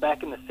like this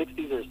back in the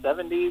 60s or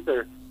 70s,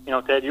 or, you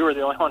know, Ted, you were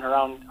the only one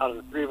around out of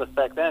the three of us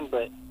back then,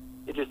 but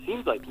it just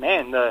seems like,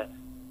 man, the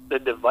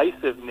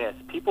divisiveness,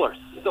 people are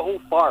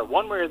so far,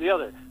 one way or the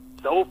other,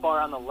 so far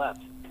on the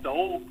left,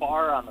 so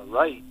far on the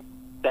right,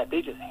 that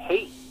they just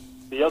hate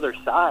the other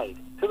side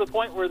to the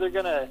point where they're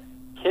going to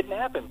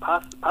kidnap and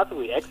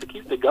possibly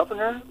execute the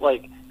governor.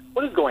 Like,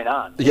 what is going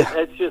on? Yeah.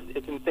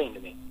 It's insane to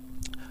me.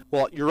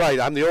 Well, you're right.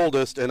 I'm the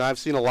oldest, and I've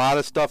seen a lot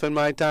of stuff in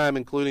my time,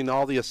 including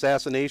all the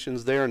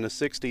assassinations there in the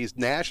 60s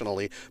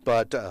nationally,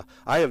 but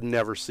I have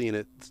never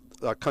seen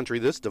a country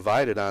this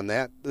divided on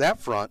that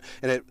front.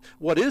 And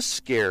what is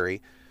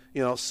scary,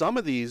 you know, some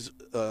of these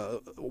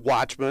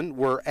watchmen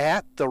were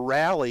at the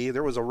rally.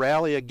 There was a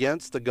rally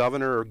against the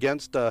governor or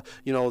against, the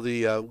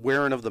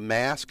wearing of the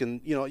mask,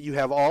 and, you know, you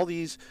have all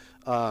these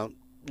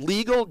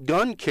legal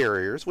gun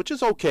carriers, which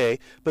is okay,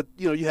 but,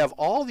 you know, you have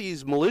all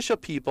these militia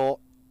people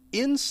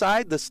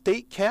inside the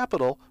state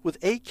capitol with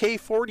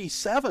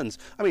AK-47s.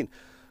 I mean,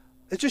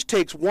 it just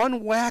takes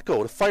one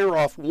wacko to fire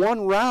off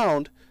one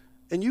round,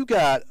 and you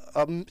got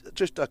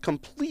just a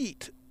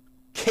complete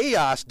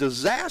chaos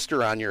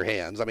disaster on your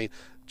hands. I mean,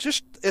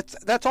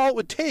 that's all it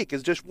would take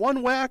is just one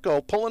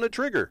wacko pulling a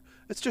trigger.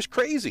 It's just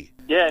crazy.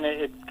 Yeah, and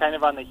it's kind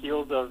of on the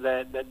heels of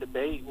that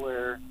debate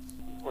where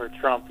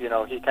Trump, you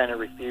know, he kind of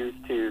refused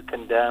to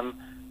condemn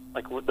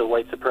like the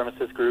white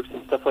supremacist groups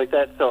and stuff like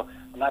that. So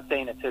I'm not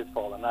saying it's his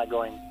fault. I'm not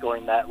going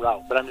that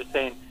route. But I'm just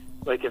saying,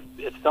 like, if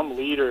some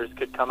leaders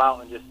could come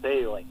out and just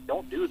say, like,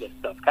 don't do this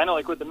stuff, kind of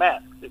like with the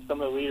masks. If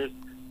some of the leaders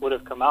would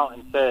have come out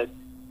and said,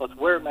 let's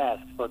wear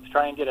masks, let's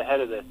try and get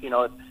ahead of this. You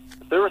know, if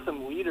there was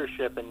some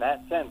leadership in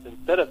that sense,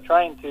 instead of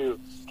trying to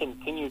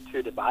continue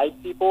to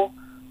divide people,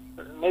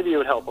 maybe it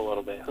would help a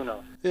little bit. Who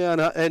knows?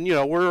 Yeah, and you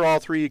know, we're all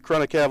three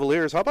Corunna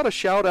Cavaliers. How about a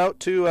shout-out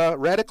to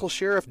Radical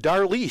Sheriff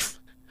Darleaf,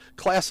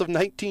 class of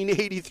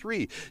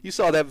 1983. You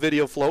saw that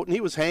video floating.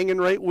 He was hanging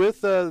right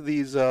with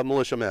these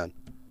militiamen.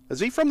 Is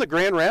he from the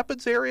Grand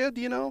Rapids area,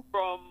 do you know?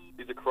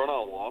 He's a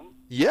Corunna alum?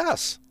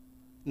 Yes.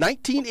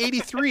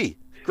 1983.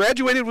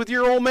 Graduated with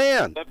your old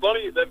man.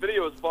 That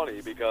video is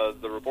funny because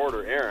the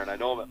reporter, Aaron, I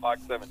know him at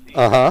Fox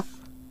 17,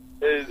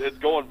 it's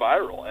going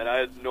viral, and I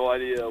had no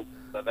idea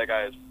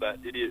that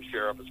idiot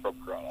sheriff is from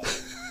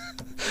Corunna.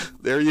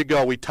 There you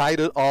go. We tied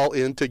it all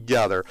in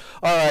together.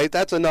 All right,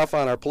 that's enough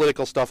on our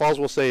political stuff. All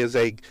we'll say is,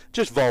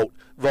 just vote.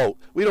 Vote.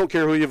 We don't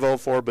care who you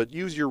vote for, but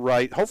use your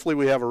right. Hopefully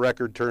we have a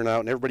record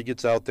turnout and everybody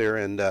gets out there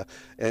and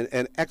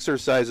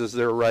exercises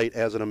their right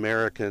as an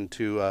American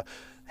to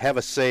have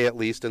a say, at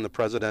least, in the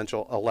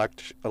presidential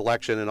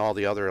election and all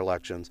the other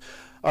elections.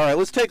 All right,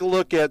 let's take a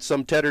look at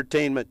some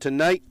Tedtertainment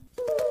tonight.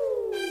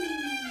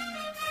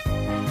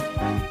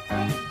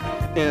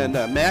 And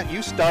Matt,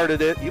 you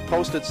started it. You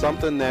posted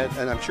something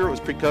and I'm sure it was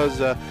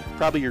because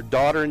probably your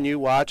daughter and you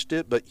watched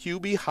it, but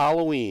Hubie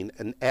Halloween,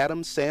 an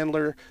Adam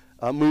Sandler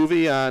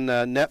movie on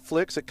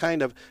Netflix. It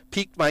kind of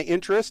piqued my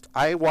interest.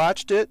 I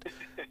watched it.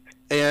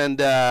 And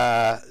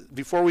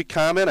before we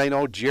comment, I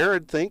know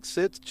Jared thinks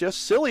it's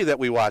just silly that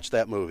we watched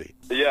that movie.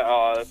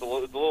 Yeah, it's a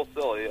little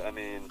silly. I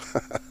mean,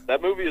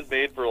 that movie is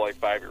made for, like,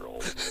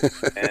 5-year-olds.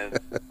 And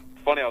it's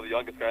funny how the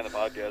youngest guy on the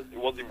podcast, it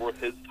wasn't even worth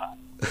his time.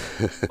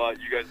 But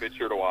you guys made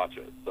sure to watch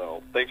it.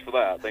 So thanks for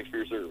that. Thanks for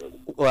your service.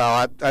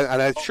 Well,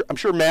 I'm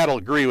sure Matt will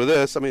agree with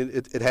this. I mean,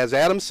 it has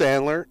Adam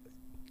Sandler,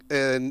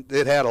 and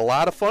it had a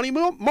lot of funny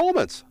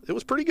moments. It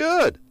was pretty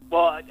good.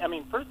 Well, I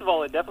mean, first of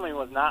all, it definitely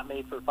was not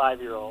made for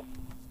 5-year-olds.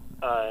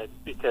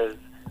 Because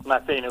I'm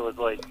not saying it was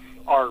like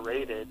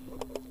R-rated,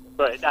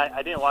 but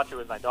I didn't watch it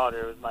with my daughter.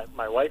 It was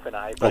my wife and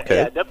I. But okay.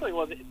 Yeah, it definitely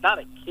wasn't. It's not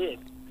a kid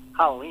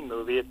Halloween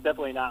movie. It's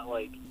definitely not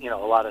like, you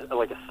know, a lot of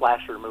like a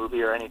slasher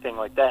movie or anything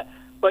like that.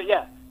 But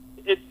yeah,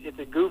 it's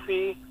a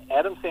goofy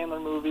Adam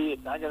Sandler movie.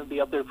 It's not going to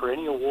be up there for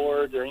any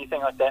awards or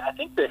anything like that. I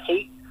think the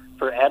hate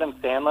for Adam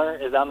Sandler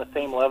is on the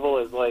same level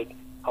as like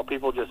how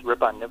people just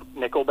rip on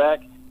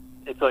Nickelback.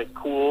 It's like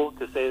cool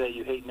to say that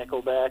you hate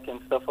Nickelback and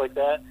stuff like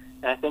that.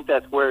 And I think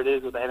that's where it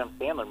is with Adam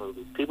Sandler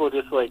movies. People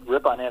just, like,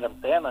 rip on Adam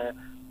Sandler,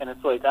 and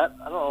it's like, I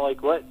don't know,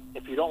 like, what?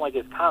 If you don't like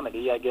his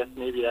comedy, I guess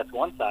maybe that's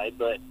one side,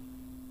 but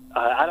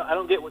I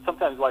don't get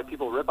sometimes why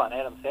people rip on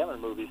Adam Sandler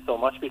movies so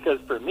much, because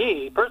for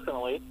me,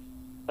 personally,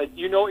 like,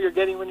 you know what you're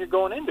getting when you're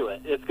going into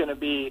it. It's going to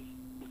be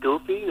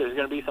goofy. There's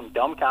going to be some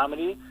dumb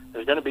comedy.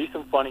 There's going to be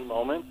some funny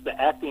moments. The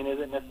acting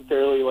isn't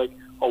necessarily, like,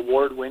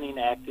 award-winning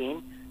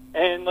acting.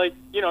 And, like,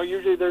 you know,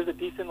 usually there's a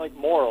decent, like,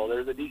 moral.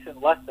 There's a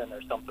decent lesson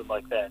or something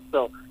like that.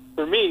 So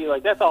for me,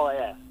 like, that's all I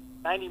ask.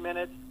 90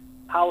 minutes,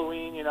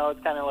 Halloween, you know,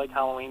 it's kind of like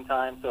Halloween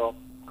time, so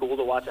cool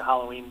to watch a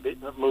Halloween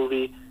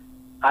movie.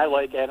 I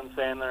like Adam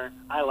Sandler.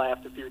 I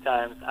laughed a few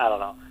times. I don't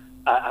know.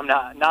 I'm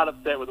not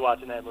upset with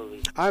watching that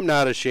movie. I'm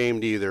not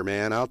ashamed either,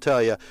 man. I'll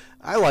tell you,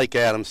 I like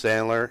Adam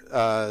Sandler.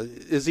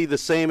 Is he the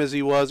same as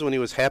he was when he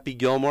was Happy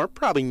Gilmore?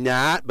 Probably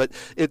not, but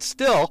it's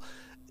still,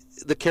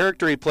 the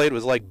character he played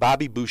was like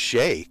Bobby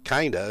Boucher,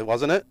 kind of,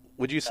 wasn't it?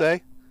 Would you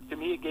say? To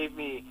me, it gave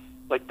me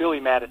like Billy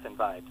Madison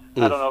vibes.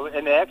 I don't know,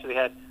 and they actually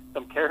had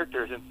some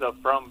characters and stuff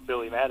from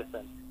Billy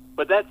Madison.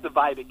 But that's the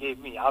vibe it gave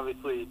me.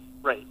 Obviously,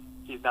 right,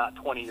 he's not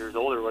 20 years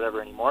old or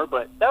whatever anymore,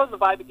 but that was the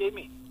vibe it gave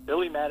me.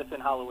 Billy Madison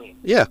Halloween.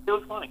 Yeah. It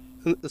was funny.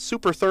 And the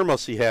super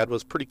thermos he had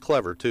was pretty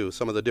clever, too,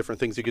 some of the different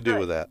things you could do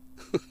with that.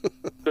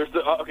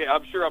 Okay,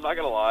 I'm sure, I'm not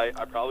going to lie,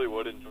 I probably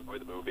would enjoy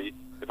the movie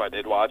if I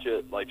did watch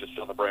it, like just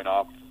shut the brain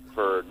off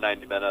for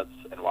 90 minutes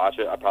and watch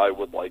it. I probably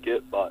would like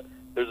it, but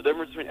there's a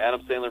difference between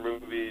Adam Sandler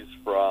movies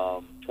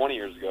from 20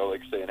 years ago,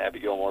 like say in Happy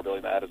Gilmore,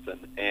 Billy Madison,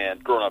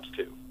 and Grown Ups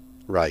 2.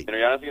 Right. And are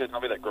you honestly going to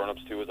tell me that Grown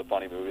Ups 2 is a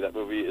funny movie? That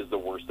movie is the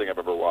worst thing I've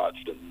ever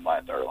watched in my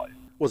entire life.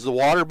 Was The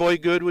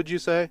Waterboy good, would you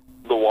say?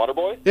 The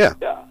Waterboy? Yeah.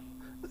 Yeah.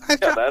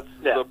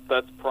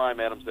 That's prime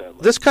Adam Sandler.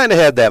 This kind of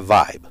had that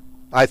vibe,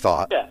 I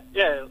thought.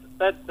 Yeah.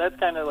 That's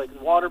kind of like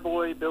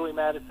Waterboy, Billy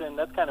Madison.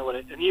 That's kind of what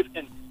it. And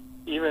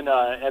even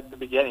at the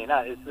beginning,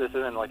 this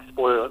isn't like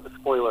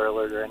spoiler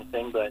alert or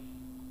anything, but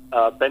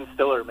Ben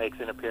Stiller makes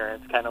an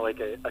appearance, kind of like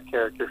a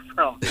character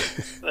from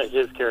like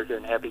his character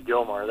in Happy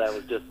Gilmore. That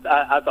was just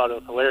I thought it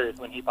was hilarious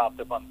when he popped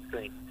up on the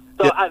screen.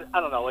 So yeah. I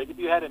don't know, like if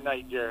you had a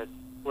night, Jared,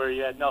 where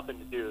you had nothing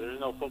to do, there's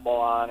no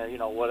football on or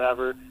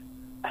whatever,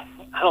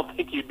 I don't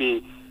think you'd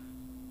be.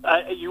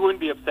 You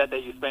wouldn't be upset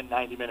that you spent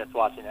 90 minutes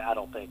watching it, I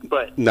don't think.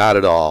 But not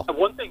at all.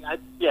 One thing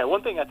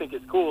I think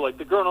is cool, like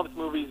the grown-ups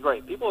movies,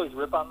 right? People always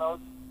rip on those.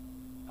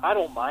 I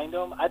don't mind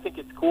them. I think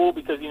it's cool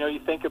because, you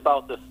think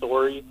about the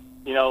story,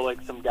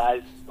 like some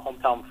guys,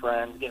 hometown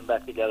friends getting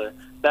back together,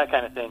 that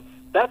kind of thing.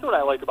 That's what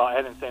I like about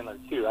Adam Sandler,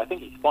 too. I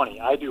think he's funny.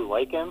 I do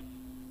like him.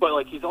 But,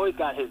 like, he's always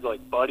got his,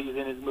 like, buddies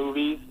in his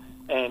movies.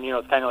 And,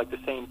 it's kind of like the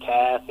same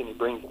cast. And he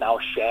brings now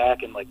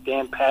Shaq and, like,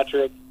 Dan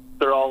Patrick.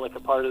 They're all, like, a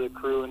part of the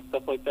crew and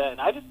stuff like that.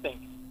 And I just think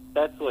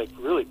that's, like,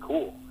 really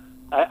cool.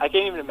 I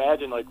can't even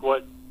imagine, like,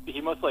 what he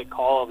must, like,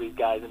 call all these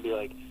guys and be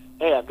like,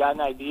 hey, I've got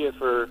an idea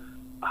for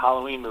a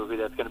Halloween movie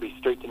that's going to be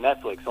straight to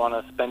Netflix. I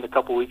want to spend a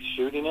couple weeks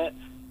shooting it.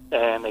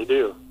 And they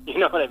do. You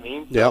know what I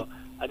mean? Yep. So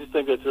I just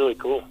think that's really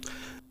cool.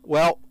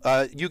 Well,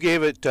 you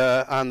gave it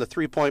on the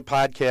 3 Point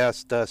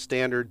Podcast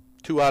standard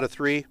 2 out of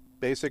 3,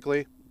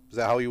 basically. Is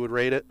that how you would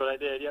rate it? But I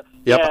did, yep.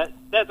 Yep.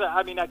 Yeah,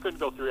 I couldn't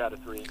go 3 out of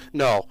 3.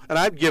 No, and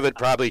I'd give it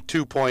probably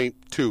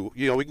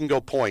 2.2. We can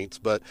go points,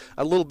 but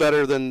a little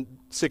better than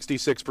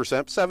 66%,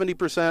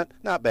 70%,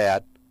 not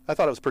bad. I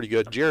thought it was pretty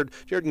good. Jared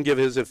can give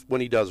his when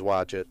he does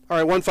watch it. All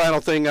right, one final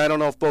thing. I don't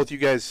know if both you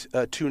guys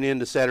tune in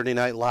to Saturday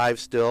Night Live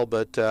still,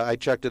 but I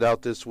checked it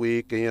out this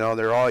week.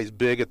 They're always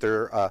big at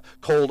their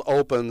cold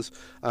opens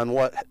on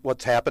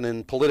what's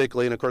happening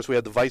politically. And, of course, we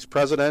had the vice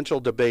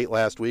presidential debate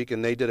last week,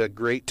 and they did a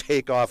great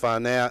takeoff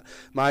on that.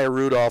 Maya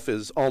Rudolph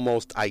is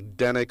almost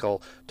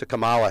identical to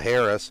Kamala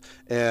Harris,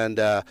 and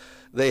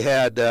they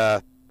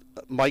had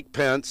Mike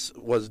Pence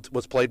was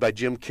played by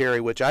Jim Carrey,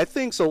 which I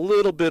think's a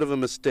little bit of a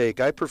mistake.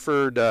 I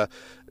preferred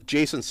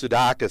Jason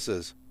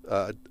Sudeikis's,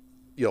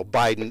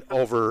 Biden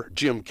over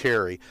Jim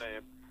Carrey.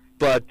 Same.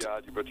 But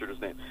God, you butchered his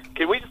name.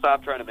 Can we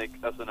stop trying to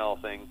make SNL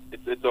a thing?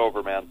 It's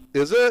over, man.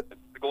 Is it?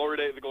 The glory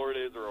days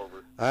are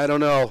over. I don't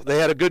know. They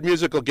had a good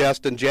musical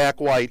guest in Jack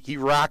White. He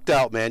rocked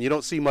out, man. You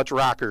don't see much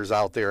rockers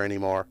out there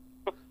anymore.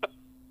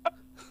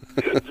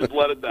 Just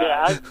let it die.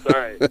 Yeah,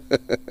 sorry.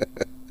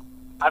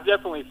 I've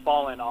definitely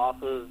fallen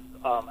off of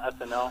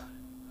SNL.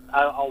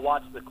 I'll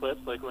watch the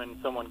clips, like when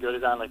someone good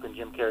is on, like when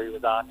Jim Carrey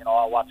was on.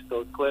 I'll watch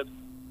those clips.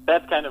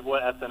 That's kind of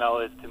what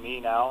SNL is to me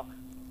now.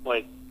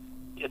 Like,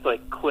 it's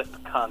like clip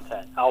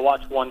content. I'll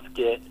watch one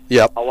skit.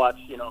 Yep. I'll watch,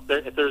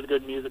 if there's a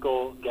good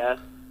musical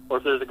guest or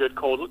if there's a good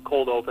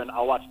cold open,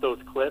 I'll watch those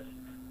clips.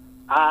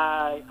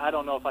 I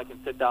don't know if I can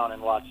sit down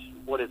and watch.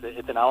 What is it?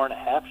 It's an hour and a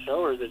half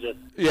show, or is it just?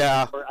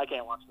 Yeah. Or I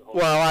can't watch the whole.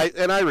 Well,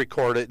 I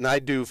record it, and I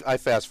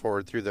fast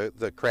forward through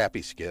the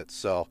crappy skits.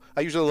 So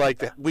I usually like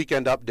the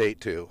Weekend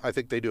Update too. I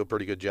think they do a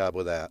pretty good job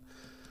with that.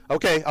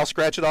 Okay, I'll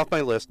scratch it off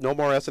my list. No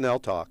more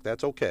SNL talk.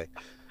 That's okay.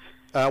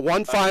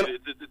 One final.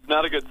 It's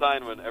not a good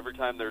sign when every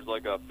time there's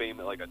like a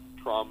famous, like a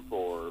Trump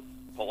or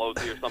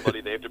Pelosi or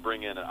somebody, they have to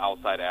bring in an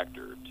outside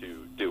actor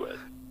to do it.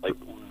 Like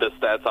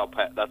that's how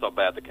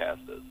bad the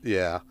cast is.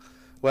 Yeah.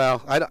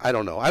 Well, I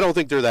don't know. I don't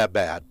think they're that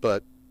bad,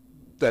 but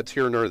that's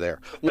here nor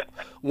there.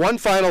 One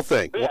final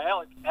thing.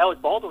 Yeah,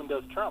 Alec Baldwin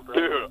does Trump, right?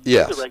 Dude.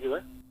 Yes. He's a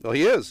regular. Well,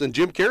 he is, and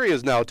Jim Carrey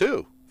is now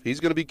too. He's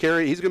going to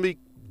be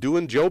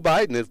doing Joe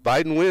Biden. If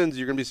Biden wins,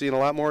 you're going to be seeing a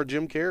lot more of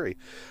Jim Carrey.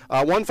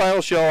 One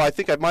final show. I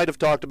think I might have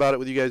talked about it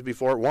with you guys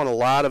before. It won a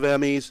lot of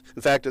Emmys.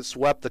 In fact, it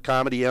swept the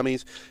comedy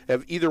Emmys.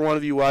 Have either one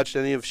of you watched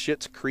any of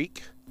Schitt's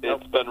Creek?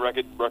 It's been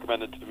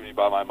recommended to me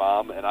by my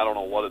mom, and I don't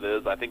know what it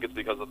is. I think it's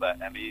because of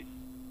that Emmy,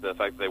 the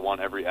fact that they won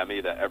every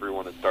Emmy, that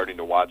everyone is starting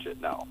to watch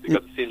it now.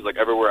 Because it seems like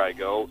everywhere I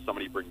go,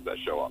 somebody brings that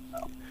show up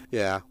now.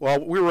 Yeah,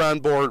 well, we were on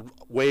board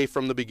way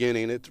from the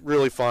beginning. It's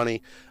really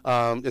funny.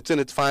 It's in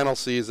its final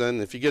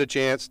season. If you get a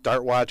chance,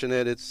 start watching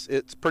it.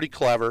 It's pretty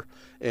clever,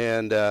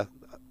 and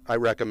I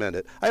recommend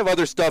it. I have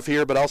other stuff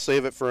here, but I'll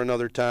save it for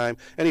another time.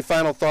 Any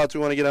final thoughts we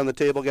want to get on the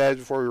table, guys,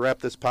 before we wrap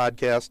this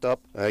podcast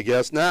up? I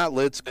guess not.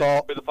 Let's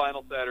call. For the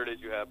final Saturdays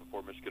you have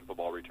before Michigan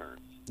football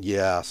returns.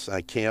 Yes,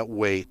 I can't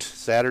wait.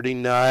 Saturday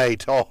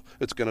night. Oh,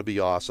 it's going to be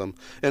awesome.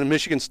 And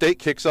Michigan State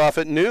kicks off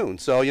at noon.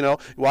 So,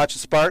 watch the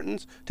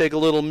Spartans, take a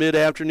little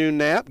mid-afternoon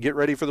nap, get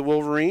ready for the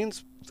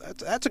Wolverines.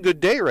 That's a good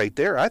day right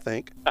there, I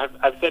think.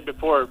 I've said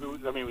before,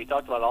 we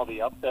talked about all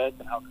the upsets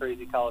and how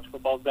crazy college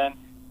football's been.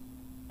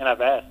 And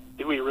I've asked,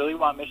 do we really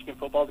want Michigan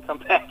football to come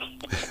back?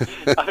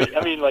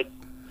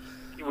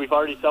 We've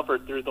already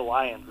suffered through the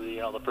Lions,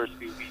 the first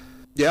few weeks.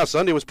 Yeah,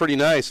 Sunday was pretty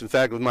nice. In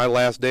fact, it was my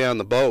last day on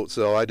the boat,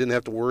 so I didn't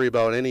have to worry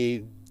about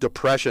any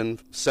depression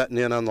setting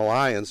in on the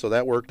Lions, so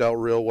that worked out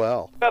real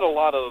well. I've had a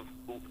lot of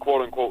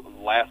quote-unquote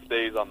last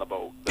days on the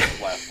boat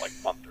this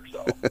last month or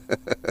so.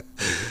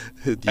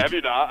 Have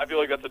you not? I feel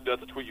like that's a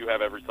tweet you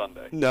have every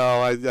Sunday.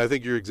 No, I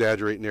think you're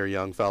exaggerating there,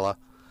 young fella.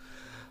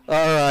 All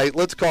right,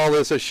 let's call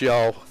this a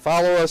show.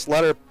 Follow us.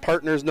 Let our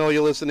partners know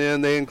you listen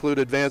in. They include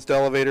Advanced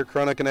Elevator,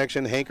 Corona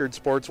Connection, Hankard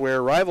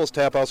Sportswear, Rivals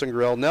Tap House and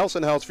Grill,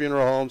 Nelson House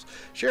Funeral Homes,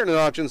 Sheridan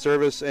Auction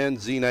Service, and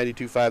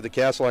Z92.5 The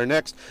Castle. Our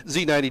next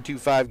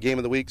Z92.5 Game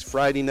of the Week's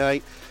Friday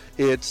night.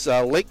 It's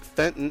Lake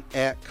Fenton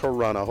at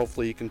Corona.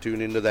 Hopefully you can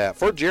tune into that.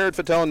 For Jared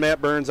Fattel and Matt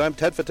Burns, I'm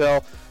Ted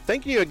Fattel.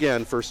 Thank you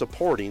again for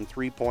supporting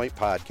 3 Point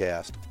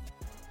Podcast.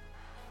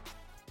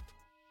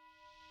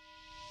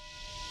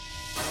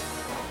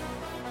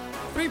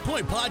 3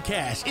 Point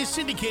Podcast is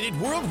syndicated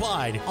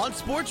worldwide on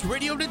Sports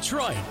Radio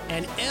Detroit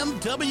and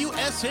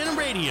MWSN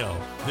Radio.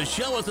 The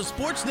show is a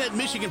Sportsnet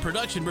Michigan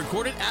production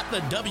recorded at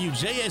the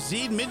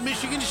WJSZ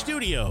Mid-Michigan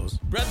Studios.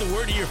 Spread the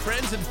word to your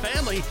friends and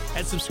family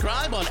and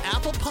subscribe on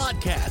Apple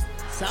Podcasts,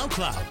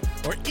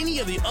 SoundCloud, or any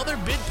of the other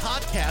big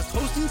podcast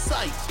hosting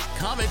sites.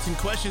 Comments and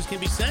questions can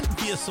be sent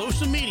via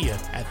social media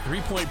at 3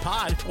 Point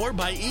Pod or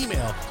by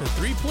email to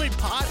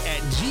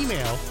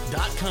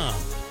 3pointpod@gmail.com.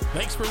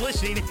 Thanks for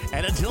listening,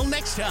 and until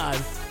next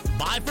time,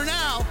 bye for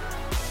now.